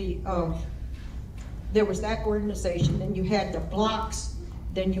was that organization, then you had the blocks,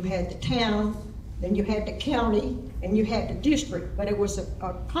 then you had the town, then you had the county, and you had the district. But it was a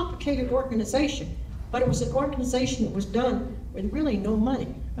complicated organization. But it was an organization that was done with really no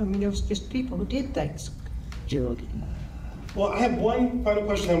money. I mean, it was just people who did things. Gerald. Well, I have one final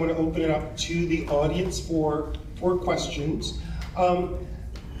question. I want to open it up to the audience for questions.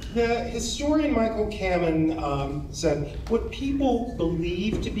 The historian Michael Kamen said, what people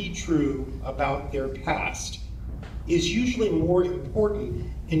believe to be true about their past is usually more important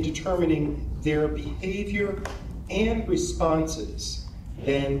in determining their behavior and responses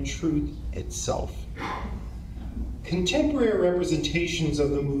than truth itself. Contemporary representations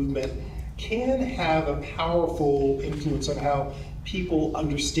of the movement can have a powerful influence on how people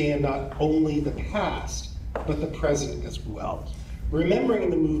understand not only the past, but the present as well. Remembering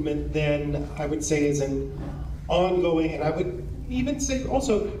the movement, then, I would say, is an ongoing, and I would even say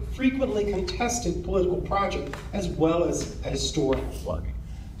also frequently contested political project, as well as a historical one.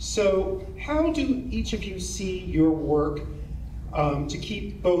 So how do each of you see your work to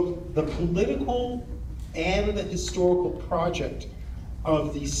keep both the political and the historical project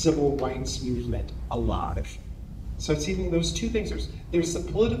of the civil rights movement alive? So it's even those two things. There's the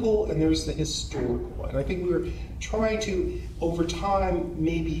political and there's the historical. And I think we were trying to, over time,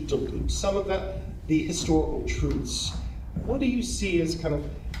 maybe dilute some of the historical truths. What do you see as kind of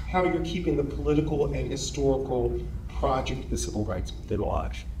how you're keeping the political and historical project of the civil rights movement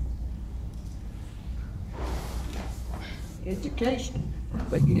alive? Education,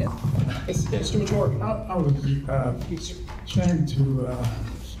 but yeah. Mr. Majority. I was trying to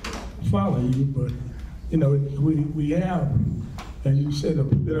follow you, but you know, we have, as you said, a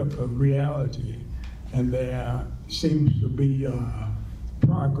bit of a reality, and there seems to be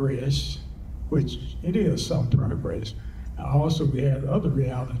progress, which it is some progress. Also, we have other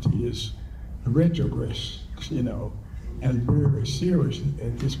realities, retrogress, you know, and very serious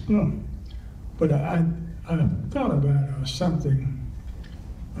at this point. But I thought about something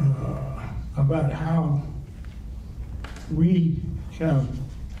about how we have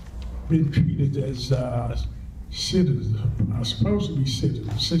been treated as citizens, are supposed to be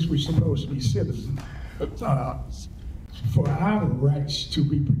citizens, since we're supposed to be citizens, for our rights to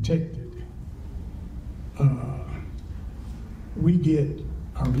be protected. We get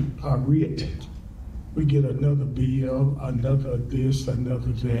a writ, we get another bill, another this,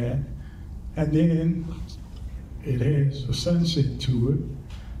 another that, and then it has a sunset to it.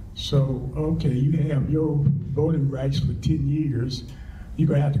 So, okay, you have your voting rights for 10 years, you're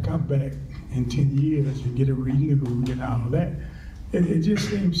gonna have to come back in 10 years and get it renewed and all that. It just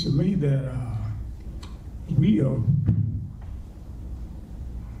seems to me that we are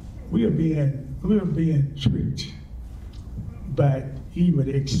being tricked by even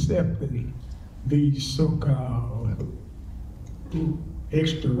accepting these so-called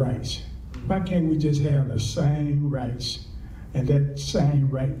extra rights. Why can't we just have the same rights and that same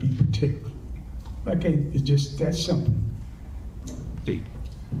right be protected? Why can't it's just that simple?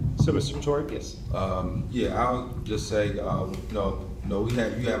 So, Mr. Majority, yes. Yeah, I'll just say, no,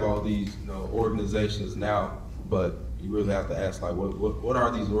 you have all these, organizations now, but you really have to ask, like, what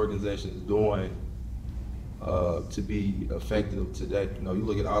are these organizations doing to be effective today. You know, you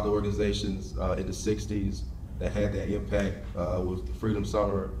look at all the organizations in the 60s that had that impact with the Freedom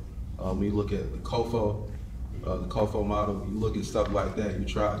Summer. When you look at the COFO model, you look at stuff like that, and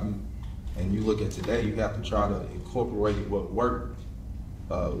you look at today, you have to try to incorporate what worked,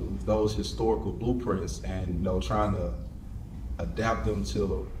 those historical blueprints, and, you know, trying to adapt them to,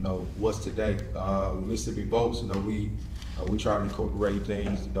 you know, what's today. Mississippi Votes, you know, we try to incorporate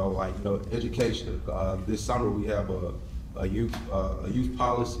things, you know, like, you know, education. This summer we have a youth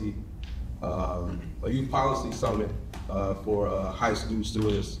policy summit for high school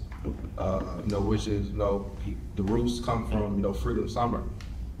students. You know, which is, you know, the roots come from, you know, Freedom Summer.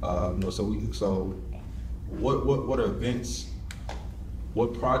 You know, so what are events,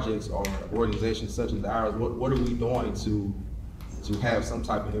 what projects or organizations such as ours, what are we doing to have some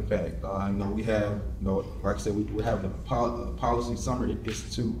type of impact? You know, we have, you know, like I said, we have the Policy Summer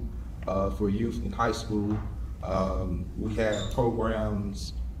Institute for youth in high school. We have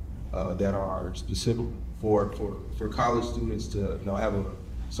programs that are specific for college students to, you know,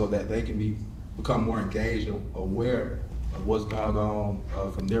 so that they can become more engaged and aware of what's going on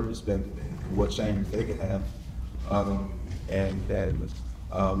from their perspective and what changes they can have. And that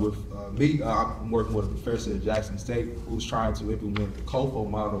with me, I'm working with a professor at Jackson State who's trying to implement the COFO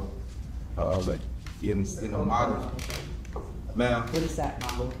model in a model. Ma'am? What is that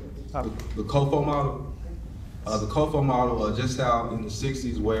model? The COFO model. The COFO model, just how in the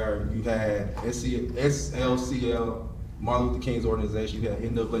 60s where you had SLCL, Martin Luther King's organization, you had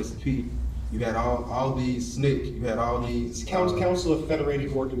NAACP, you had all these SNCC, you had all these... Council of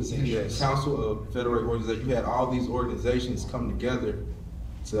Federated Organizations. Yeah, Council of Federated Organizations. You had all these organizations come together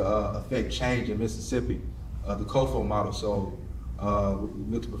to affect change in Mississippi, the COFO model. So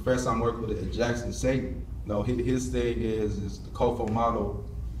with the professor I'm working with at Jackson State, you know, his thing is the COFO model.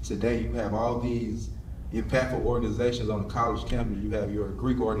 Today you have all these impactful organizations on the college campus. You have your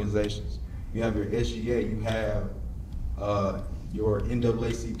Greek organizations, you have your SGA, you have your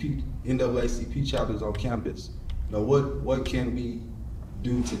NAACP chapters on campus. You know, what can we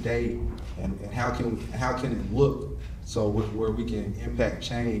do today, and how can it look so where we can impact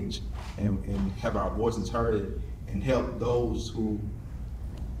change and have our voices heard and help those who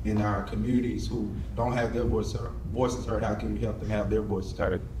in our communities who don't have their voices heard, how can we help them have their voices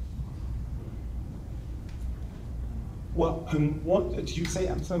heard? Well, what did you say?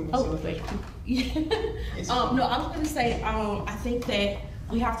 I'm sorry. Oh, thank you. No, I was going to say, I think that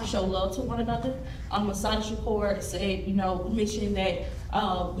we have to show love to one another. Masada's report said, you know, mentioned that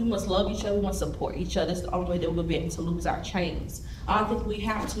we must love each other, we must support each other. That's the only way that we'll be able to lose our chains. I think we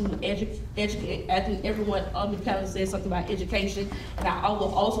have to educate. I think everyone on the panel said something about education, and I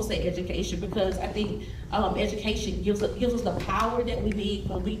will also say education, because I think education gives us the power that we need.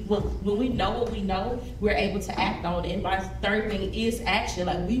 When we know what we know, we're able to act on it. And my third thing is action.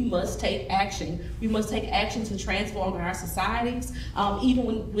 Like, we must take action. We must take action to transform our societies.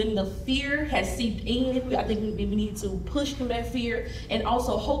 Even when the fear has seeped in, I think we need to push through that fear. And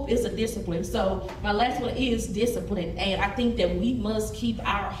also, hope is a discipline. So my last one is discipline, and I think that we must keep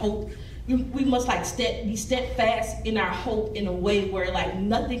our hope. We must be steadfast in our hope in a way where, like,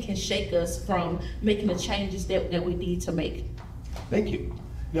 nothing can shake us from making the changes that we need to make. Thank you.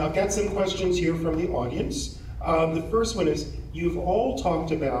 Now, I've got some questions here from the audience. The first one is, you've all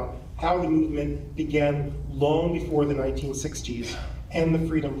talked about how the movement began long before the 1960s and the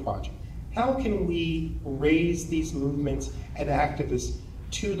Freedom Project. How can we raise these movements and activists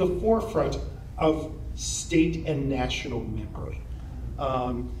to the forefront of state and national memory?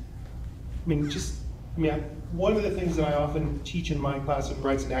 One of the things that I often teach in my class of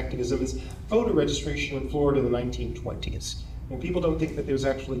rights and activism is voter registration in Florida in the 1920s. And people don't think that there's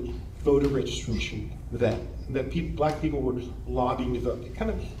actually voter registration then, that black people were lobbying to vote.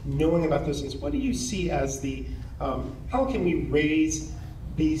 Kind of knowing about those things, what do you see as how can we raise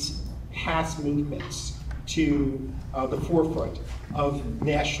these past movements to the forefront of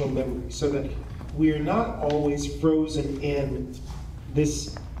national memory so that we're not always frozen in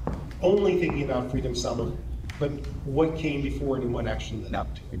this only thinking about Freedom Summer, but what came before it and what actually led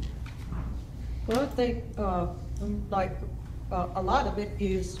up to it? Well, I think a lot of it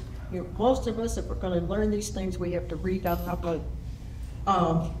is, most of us, if we're going to learn these things, we have to read out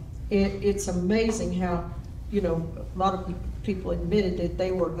loud. It's amazing how, a lot of people admitted that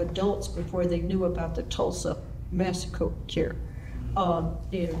they were adults before they knew about the Tulsa massacre.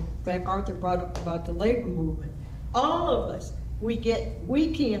 Black Arthur brought up about the labor movement. All of us, we get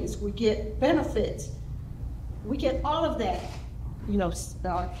weekends, we get benefits, we get all of that.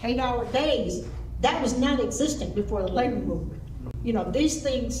 8-hour days, that was not existent before the labor movement. These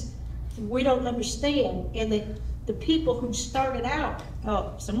things we don't understand, and the people who started out,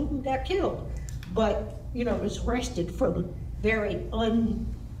 some of them got killed, but, you know, was arrested for very ungiving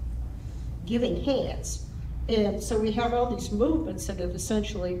hands. And so we have all these movements that have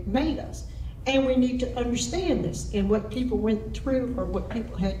essentially made us. And we need to understand this and what people went through or what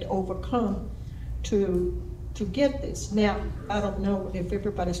people had to overcome to get this. Now, I don't know if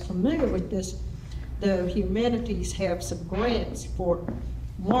everybody's familiar with this. The humanities have some grants for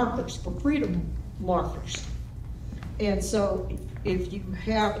markers, for freedom markers. And so if you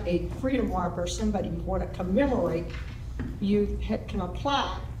have a freedom marker, somebody you want to commemorate, you can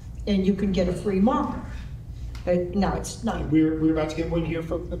apply and you can get a free marker. No, it's not. We're about to get one here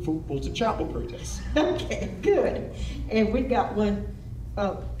for Fulton Chapel protest. Okay, good. And we've got one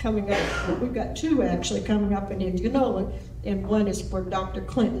coming up. We've got two actually coming up in Indianola, and one is for Dr.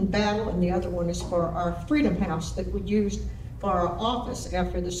 Clinton Battle, and the other one is for our Freedom House that we used for our office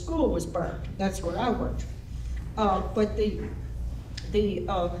after the school was burned. That's where I worked. But the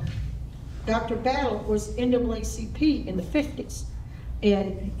Dr. Battle was NAACP in the 50s,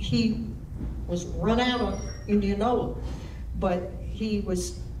 and he was run out of Indianola, but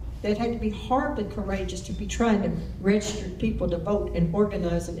that had to be horribly courageous to be trying to register people to vote and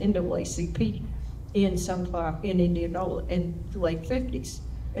organize an NAACP in Indianola in the late 50s.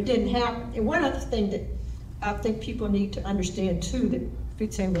 It didn't happen. And one other thing that I think people need to understand too that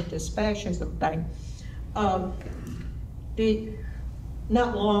fits in with this fascism thing,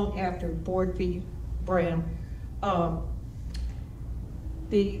 not long after Board v. Brown,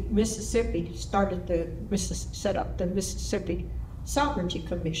 the Mississippi set up the Mississippi Sovereignty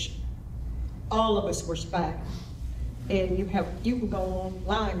Commission. All of us were spied. And you can go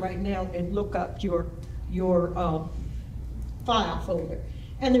online right now and look up your file folder.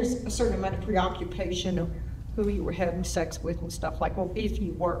 And there's a certain amount of preoccupation of who you were having sex with and stuff like, well, if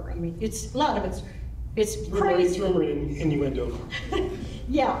you were. I mean, a lot of it's crazy. Rumor and innuendo.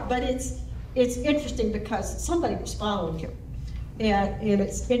 Yeah, but it's interesting because somebody was following you. And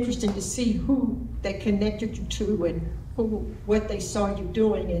it's interesting to see who they connected you to and what they saw you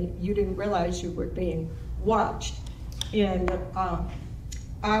doing, and you didn't realize you were being watched. And I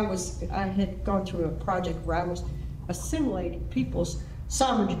had gone through a project where I was assimilating people's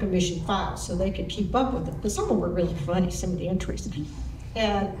Sovereignty Commission files so they could keep up with them. But some of them were really funny, some of the entries.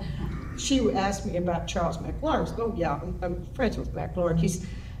 And she would ask me about Charles McLaurin. I go, yeah, I'm friends with McLaurin. He's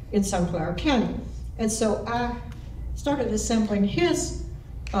in Sunflower County. And so I started assembling his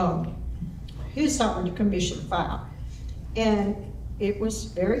Sovereignty Commission file. And it was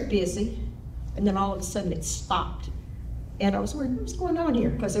very busy, and then all of a sudden it stopped. And I was wondering, what's going on here?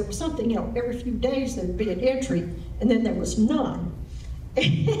 Because there was something, every few days there'd be an entry, and then there was none.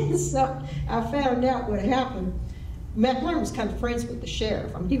 And so I found out what happened. McLaurin was kind of friends with the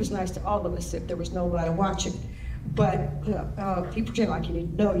sheriff. I mean, he was nice to all of us if there was nobody watching. But he pretended like he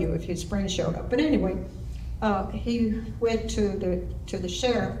didn't know you if his friends showed up. But anyway, he went to the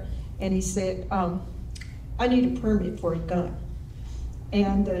sheriff, and he said, I need a permit for a gun.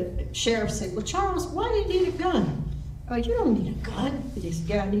 And the sheriff said, well, Charles, why do you need a gun? You don't need a gun. He said,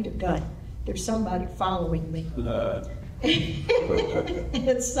 yeah, I need a gun. There's somebody following me. And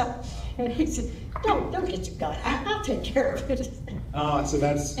he said, don't get your gun. I'll take care of it. So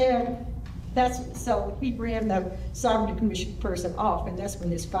that's... And so he ran the Sovereignty Commission person off, and that's when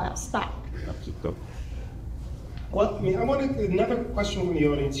this file stopped. Well, I mean, another question from the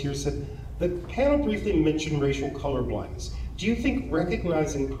audience here said, the panel briefly mentioned racial colorblindness. Do you think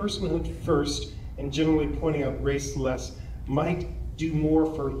recognizing personhood first and generally pointing out race less might do more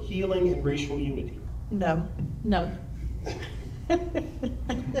for healing and racial unity? No.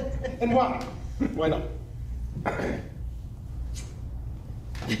 And why? Why not?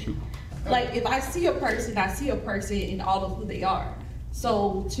 Like, if I see a person in all of who they are.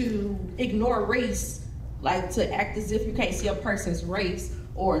 So to ignore race, like to act as if you can't see a person's race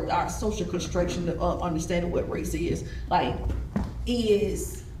or our social construction of understanding what race is, like,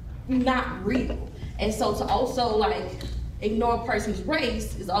 is not real. And so to also ignore a person's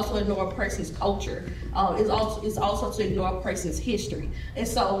race is also ignore a person's culture. It's also to ignore a person's history. And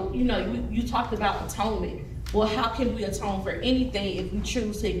so, you talked about atonement. Well, how can we atone for anything if we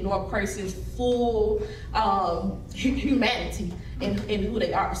choose to ignore a person's full humanity and who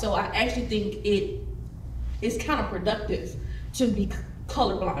they are? So I actually think it is counterproductive to be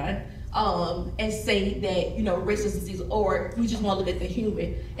colorblind and say that, racist disease, or we just want to look at the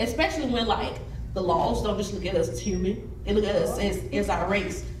human, especially when the laws don't just look at us as human, they look at us as our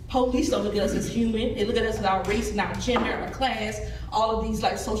race. Police don't look at us as human, they look at us as our race and our gender, our class, all of these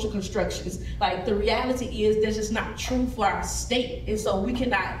social constructions. The reality is that's just not true for our state. And so we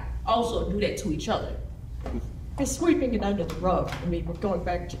cannot also do that to each other. It's sweeping it under the rug. I mean, we're going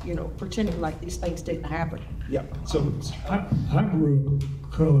back to, pretending like these things didn't happen. Yeah, so, I grew up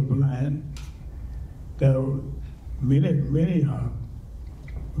colorblind. There were many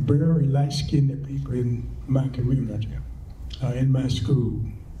very light-skinned people in my community, in my school.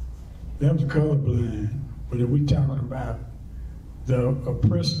 They was colorblind, but if we talking about the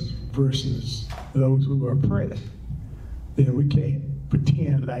oppressors versus those who are oppressed, then we can't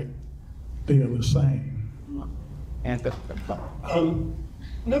pretend like they are the same. another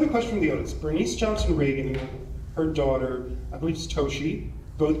question from the audience. Bernice Johnson Reagan and her daughter, I believe it's Toshi,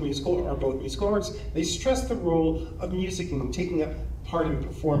 both musical arts, they stress the role of music and taking up part in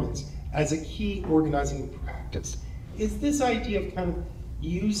performance as a key organizing practice. Is this idea of kind of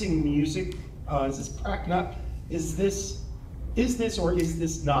using music, is this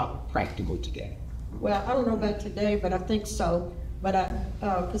not practical today? Well, I don't know about today, but I think so. But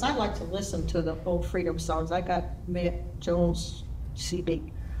because I like to listen to the old freedom songs. I got Matt Jones' CD,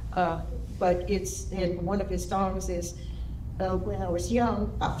 but it's, and one of his songs is, when I was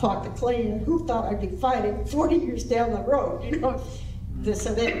young, I fought the Klan. Who thought I'd be fighting 40 years down the road?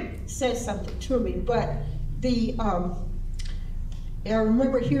 So that says something to me. But I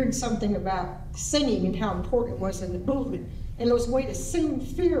remember hearing something about singing and how important it was in the movement, and it was a way to sing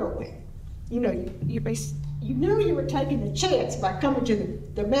fear away. You knew you were taking a chance by coming to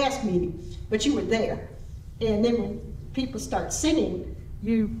the mass meeting, but you were there. And then when people start singing,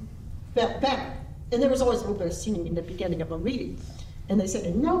 you felt better. And there was always a little bit of singing in the beginning of a meeting. And they said,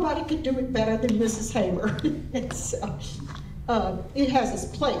 and nobody could do it better than Mrs. Hamer. And so it has its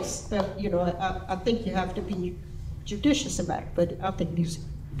place. I think you have to be judicious about it, but I think music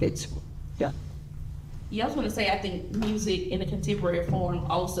fits. Yeah. Yeah, I was going to say, I think music in a contemporary form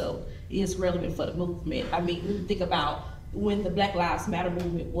also is relevant for the movement. I mean, when you think about when the Black Lives Matter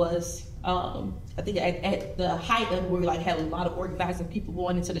movement was, I think at the height of where we had a lot of organizing people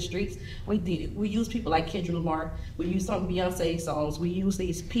going into the streets, we did it. We used people like Kendrick Lamar. We used some Beyonce songs. We used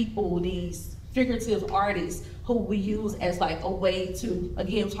these people, these figurative artists who we use as a way to,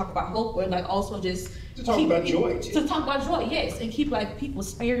 again, talk about hope, and also just to talk about joy too. To talk about joy, yes, and keep people's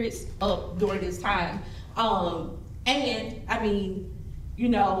spirits up during this time. And I mean,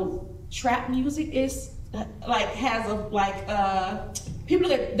 trap music is has a people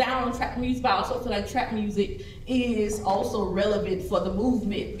get down on trap music, but I also feel like trap music is also relevant for the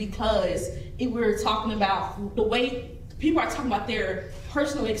movement because we're talking about the way people are talking about their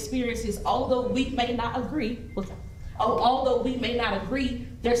personal experiences. Although we may not agree,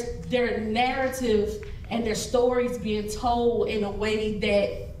 their narrative and their stories being told in a way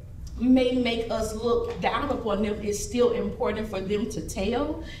that may make us look down upon them is still important for them to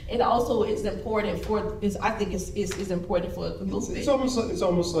tell. It also is important I think it's important for the movement. It's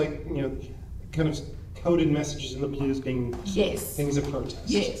almost like kind of coded messages in the blues being things of protest.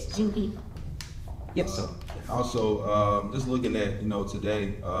 Yes. Mm-hmm. Yes. Also, just looking at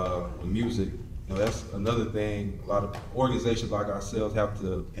today, the music, that's another thing a lot of organizations like ourselves have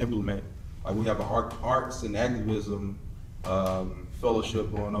to implement. Like we have an arts and activism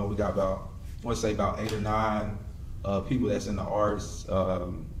fellowship going on. We got about 8 or 9 people that's in the arts,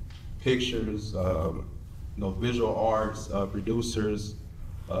 pictures, visual arts, producers,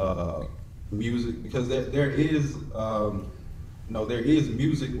 music, because there is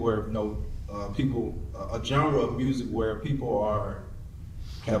music where people, a genre of music where people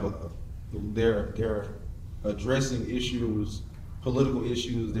they're addressing issues, political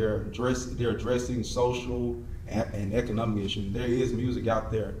issues, they're addressing social and economic issues. There is music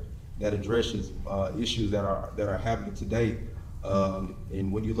out there that addresses issues that are happening today.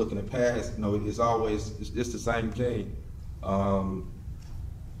 And when you look in the past, it's just the same thing. I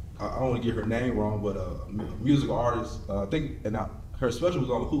don't want to get her name wrong, but a musical artist, I think, her special was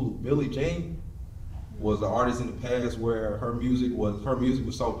on Hulu. Billie Jean was an artist in the past where her music was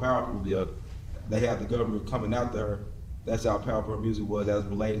so powerful that they had the government coming out there. That's how powerful her music was as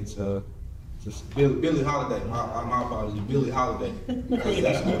relating to Billie Holiday. My apologies, Billie Holiday. Billie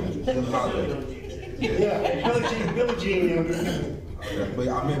Holiday. Yeah, Billie Jean. But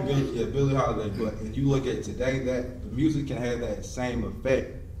I meant Billie Holiday. But if you look at today, that the music can have that same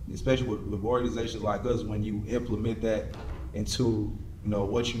effect, especially with organizations like us, when you implement that into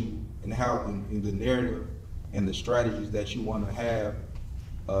what you and how in the narrative and the strategies that you want to have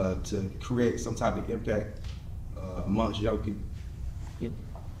to create some type of impact amongst young people.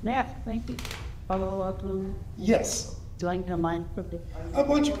 Yeah, thank you. Follow up. Yes. Do I get a line from the?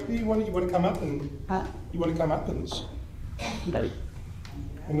 You want to come up and you want to come up and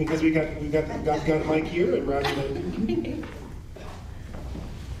because we got a mic here and rather than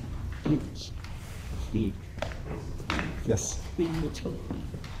Yes.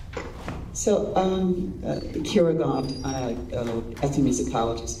 So, Kira Gaunt,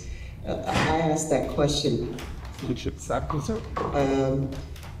 ethnomusicologist. I asked that question.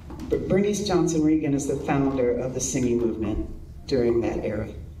 Bernice Johnson Reagan is the founder of the singing movement during that era.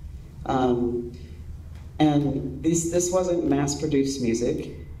 And this wasn't mass-produced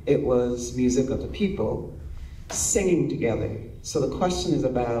music. It was music of the people singing together. So the question is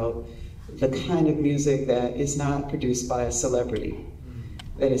about the kind of music that is not produced by a celebrity,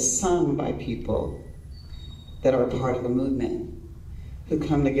 that is sung by people that are a part of the movement, who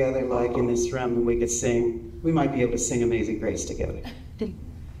come together like in this room and we could sing, we might be able to sing Amazing Grace together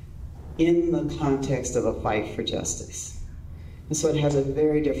in the context of a fight for justice. And so it has a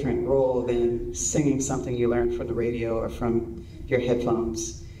very different role than singing something you learned from the radio or from your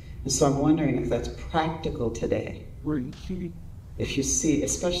headphones. And so I'm wondering if that's practical today. If you see,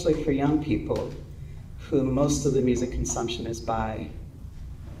 especially for young people, who most of the music consumption is by,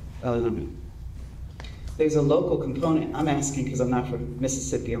 there's a local component. I'm asking because I'm not from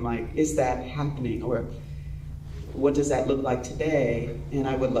Mississippi. I'm like, is that happening? Or what does that look like today? And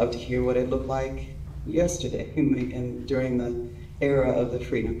I would love to hear what it looked like yesterday and during the era of the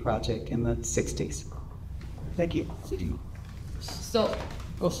Freedom Project in the 60s. Thank you. So,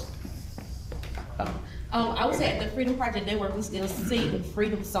 I would say at the Freedom Project Network, we still sing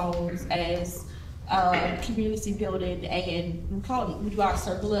freedom songs as community building, and we do our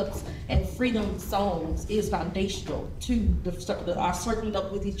circle ups, and freedom songs is foundational to our circling up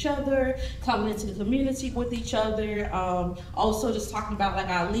with each other, coming into the community with each other. Also just talking about like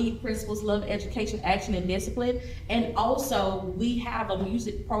our lead principles, love, education, action, and discipline. And also we have a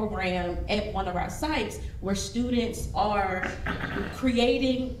music program at one of our sites where students are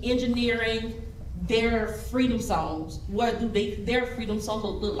creating, engineering their freedom songs. What do their freedom songs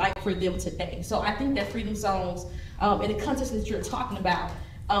look like for them today? So I think that freedom songs, in the context that you're talking about,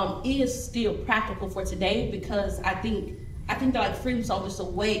 is still practical for today, because I think that like freedom songs is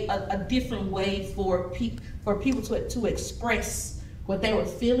a different way for people to express what they were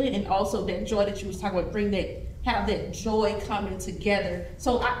feeling, and also that joy that you was talking about, have that joy coming together.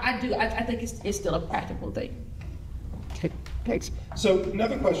 So I think it's still a practical thing. Thanks. So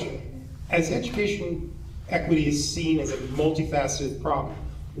another question. As education equity is seen as a multifaceted problem,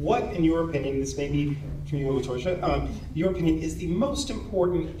 what, in your opinion, this may be from you, Latoya, your opinion, is the most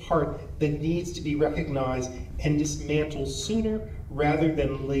important part that needs to be recognized and dismantled sooner rather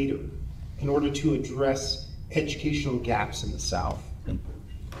than later in order to address educational gaps in the South?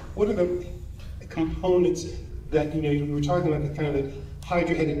 What are the components that, you were talking about, the kind of the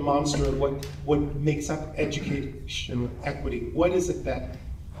hydra-headed monster of what makes up education equity? What is it that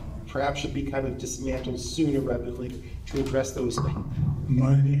perhaps should be kind of dismantled sooner rather than later to address those things?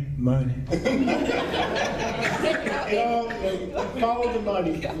 Money. Follow the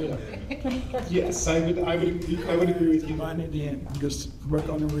money. Yes, I would agree with you. Money, then just work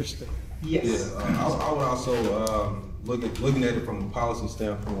on the rest of it. Yes. Yeah, I would also looking at it from a policy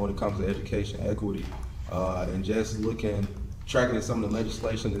standpoint when it comes to education equity, and just tracking some of the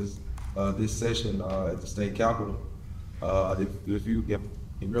legislation this session at the state capitol. If you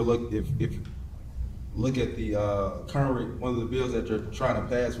look at the current, one of the bills that you're trying to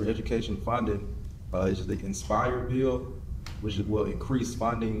pass for education funding is the Inspire bill, which will increase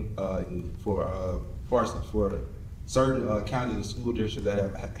funding for certain counties and school districts that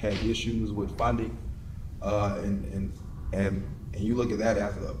have had issues with funding, and you look at that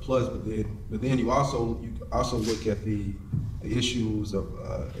as a plus. But then you also look at the issues of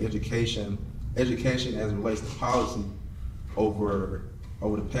education as it relates to policy over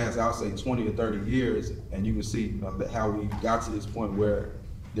the past, I'll say 20 or 30 years, and you can see how we got to this point where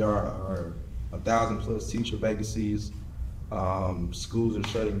there are 1,000+ teacher vacancies, schools are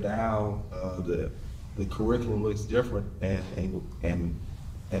shutting down, the curriculum looks different, and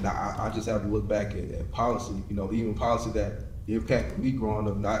I just have to look back at policy, even policy that impacted me growing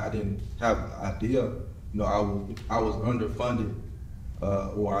up. I didn't have an idea, I was underfunded,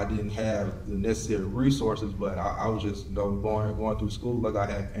 or I didn't have the necessary resources, but I was just going through school. Like, I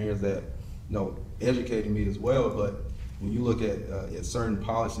had parents that educated me as well. But when you look at certain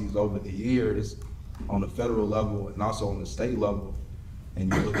policies over the years on the federal level and also on the state level,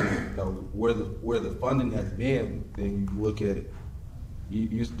 and you look at where the funding has been, then you look at it,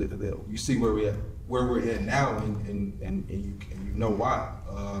 you see where we're at now, and you know why.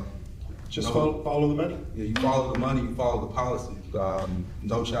 Just follow the money. Yeah, you follow the money, you follow the policy.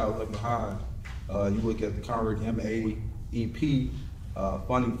 No Child Left Behind. You look at the current MAEP,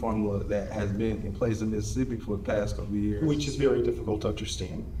 funding formula that has been in place in Mississippi for the past couple of years. Which is very difficult to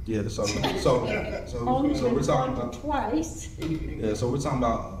understand. Yeah, so Only we're been talking funded about twice. yeah, so we're talking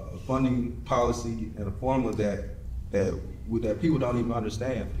about a funding policy and a formula that people don't even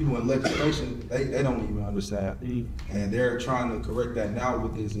understand. People in legislation, they don't even understand. And they're trying to correct that now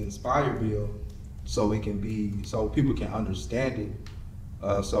with this Inspire bill so it can be, so people can understand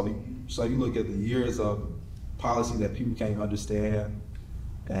it. So you look at the years of policy that people can't understand,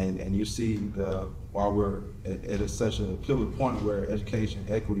 and you see while we're at such a pivotal point where education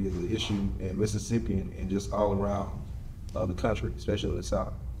equity is an issue in Mississippi and just all around the country, especially in the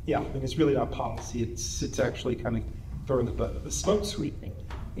South. Yeah, and it's really not policy. It's actually kind of throwing the smoke screen.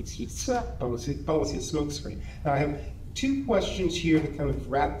 It's policy is smoke screen. Now I have two questions here to kind of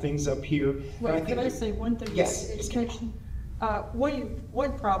wrap things up here. Well, can I say one thing? Yes. About education.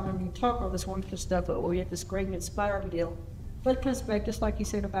 One problem, you talk all this wonderful stuff, we have this great Inspire deal, but it comes back just like you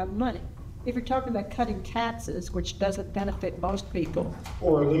said about money. If you're talking about cutting taxes, which doesn't benefit most people.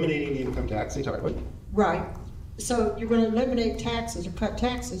 Or eliminating the income tax entirely. Right. So you're going to eliminate taxes or cut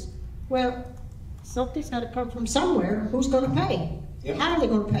taxes. Well, something's got to come from somewhere. Who's going to pay? Yeah. How are they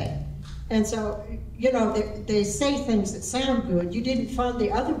going to pay? And so, you know, they say things that sound good. You didn't fund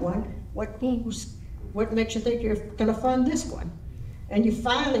the other one. What makes you think you're going to fund this one? And you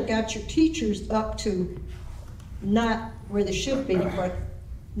finally got your teachers up to not where they should be, but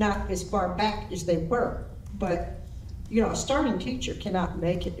not as far back as they were. But, you know, a starting teacher cannot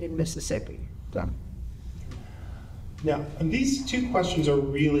make it in Mississippi. Done. Now, and these two questions are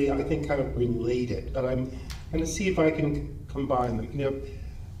really, I think, kind of related, but I'm going to see if I can combine them. You know,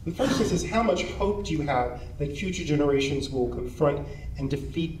 the first is how much hope do you have that future generations will confront and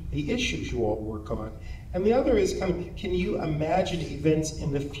defeat the issues you all work on? And the other is kind of, can you imagine events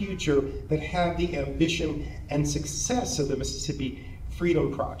in the future that have the ambition and success of the Mississippi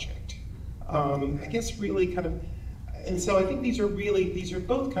Freedom Project? I guess really kind of, and so I think these are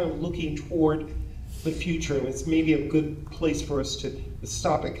both kind of looking toward the future, and it's maybe a good place for us to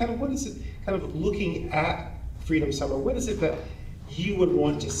stop it. Kind of, what is it, kind of looking at Freedom Summer, what is it that you would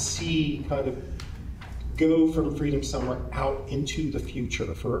want to see kind of go from Freedom Summer out into the future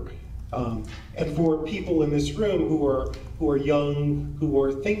and for people in this room who are young, who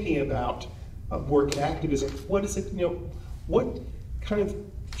are thinking about work and activism, what is it, you know, what kind of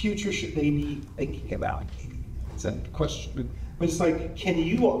future should they be thinking about? Is that a question? But it's like, can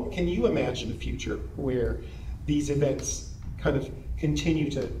you imagine a future where these events kind of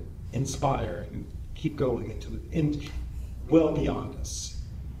continue to inspire and keep going and well beyond us?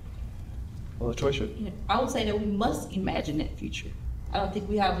 Well, Latoya? I would say that we must imagine that future. I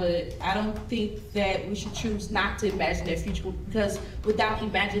don't think that we should choose not to imagine that future, because without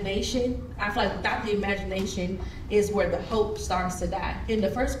imagination, I feel like without the imagination is where the hope starts to die. And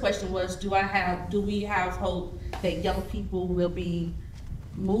the first question was, do we have hope that young people will be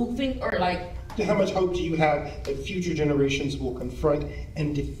moving, or like, How much hope do you have that future generations will confront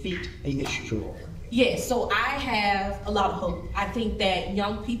and defeat the issue? Yes, so I have a lot of hope. I think that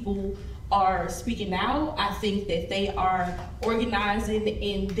young people are speaking out. I think that they are organizing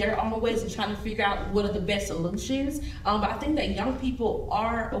in their own ways and trying to figure out what are the best solutions. But I think that young people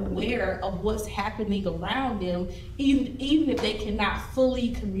are aware of what's happening around them, even if they cannot fully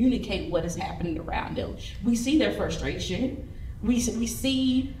communicate what is happening around them. We see their frustration. We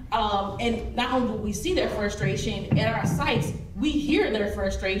see, and not only do we see their frustration at our sites, we hear their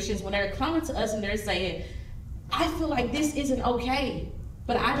frustrations when they're coming to us and they're saying, I feel like this isn't okay,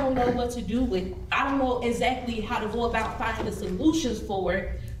 but I don't know what to do with it. I don't know exactly how to go about finding the solutions for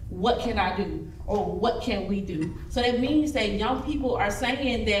it. What can I do? Or what can we do? So that means that young people are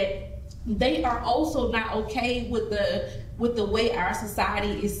saying that they are also not okay with the way our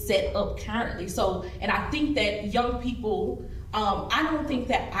society is set up currently. So, and I think that young people, I don't think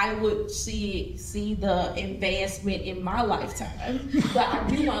that I would see the advancement in my lifetime, but I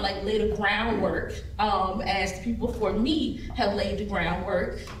do want to lay the groundwork as people for me have laid the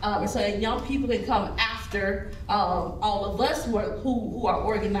groundwork, so that young people can come after all of us who are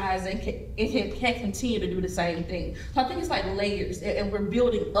organizing can continue to do the same thing. So I think it's like layers, and we're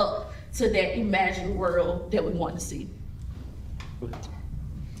building up to that imagined world that we want to see.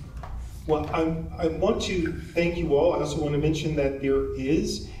 Well, I want to thank you all. I also want to mention that there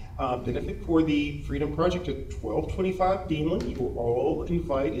is benefit for the Freedom Project at 1225 Beanland. You are all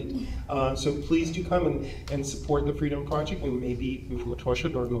invited. So please do come and support the Freedom Project, and maybe Latoya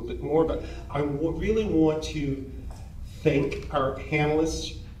learn a little bit more. But I really want to thank our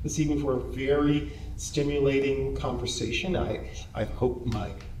panelists this evening for a very stimulating conversation. I hope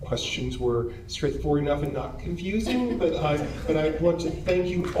my questions were straightforward enough and not confusing, but I want to thank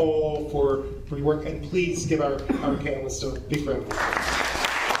you all for your work, and please give our panelists a big round of applause.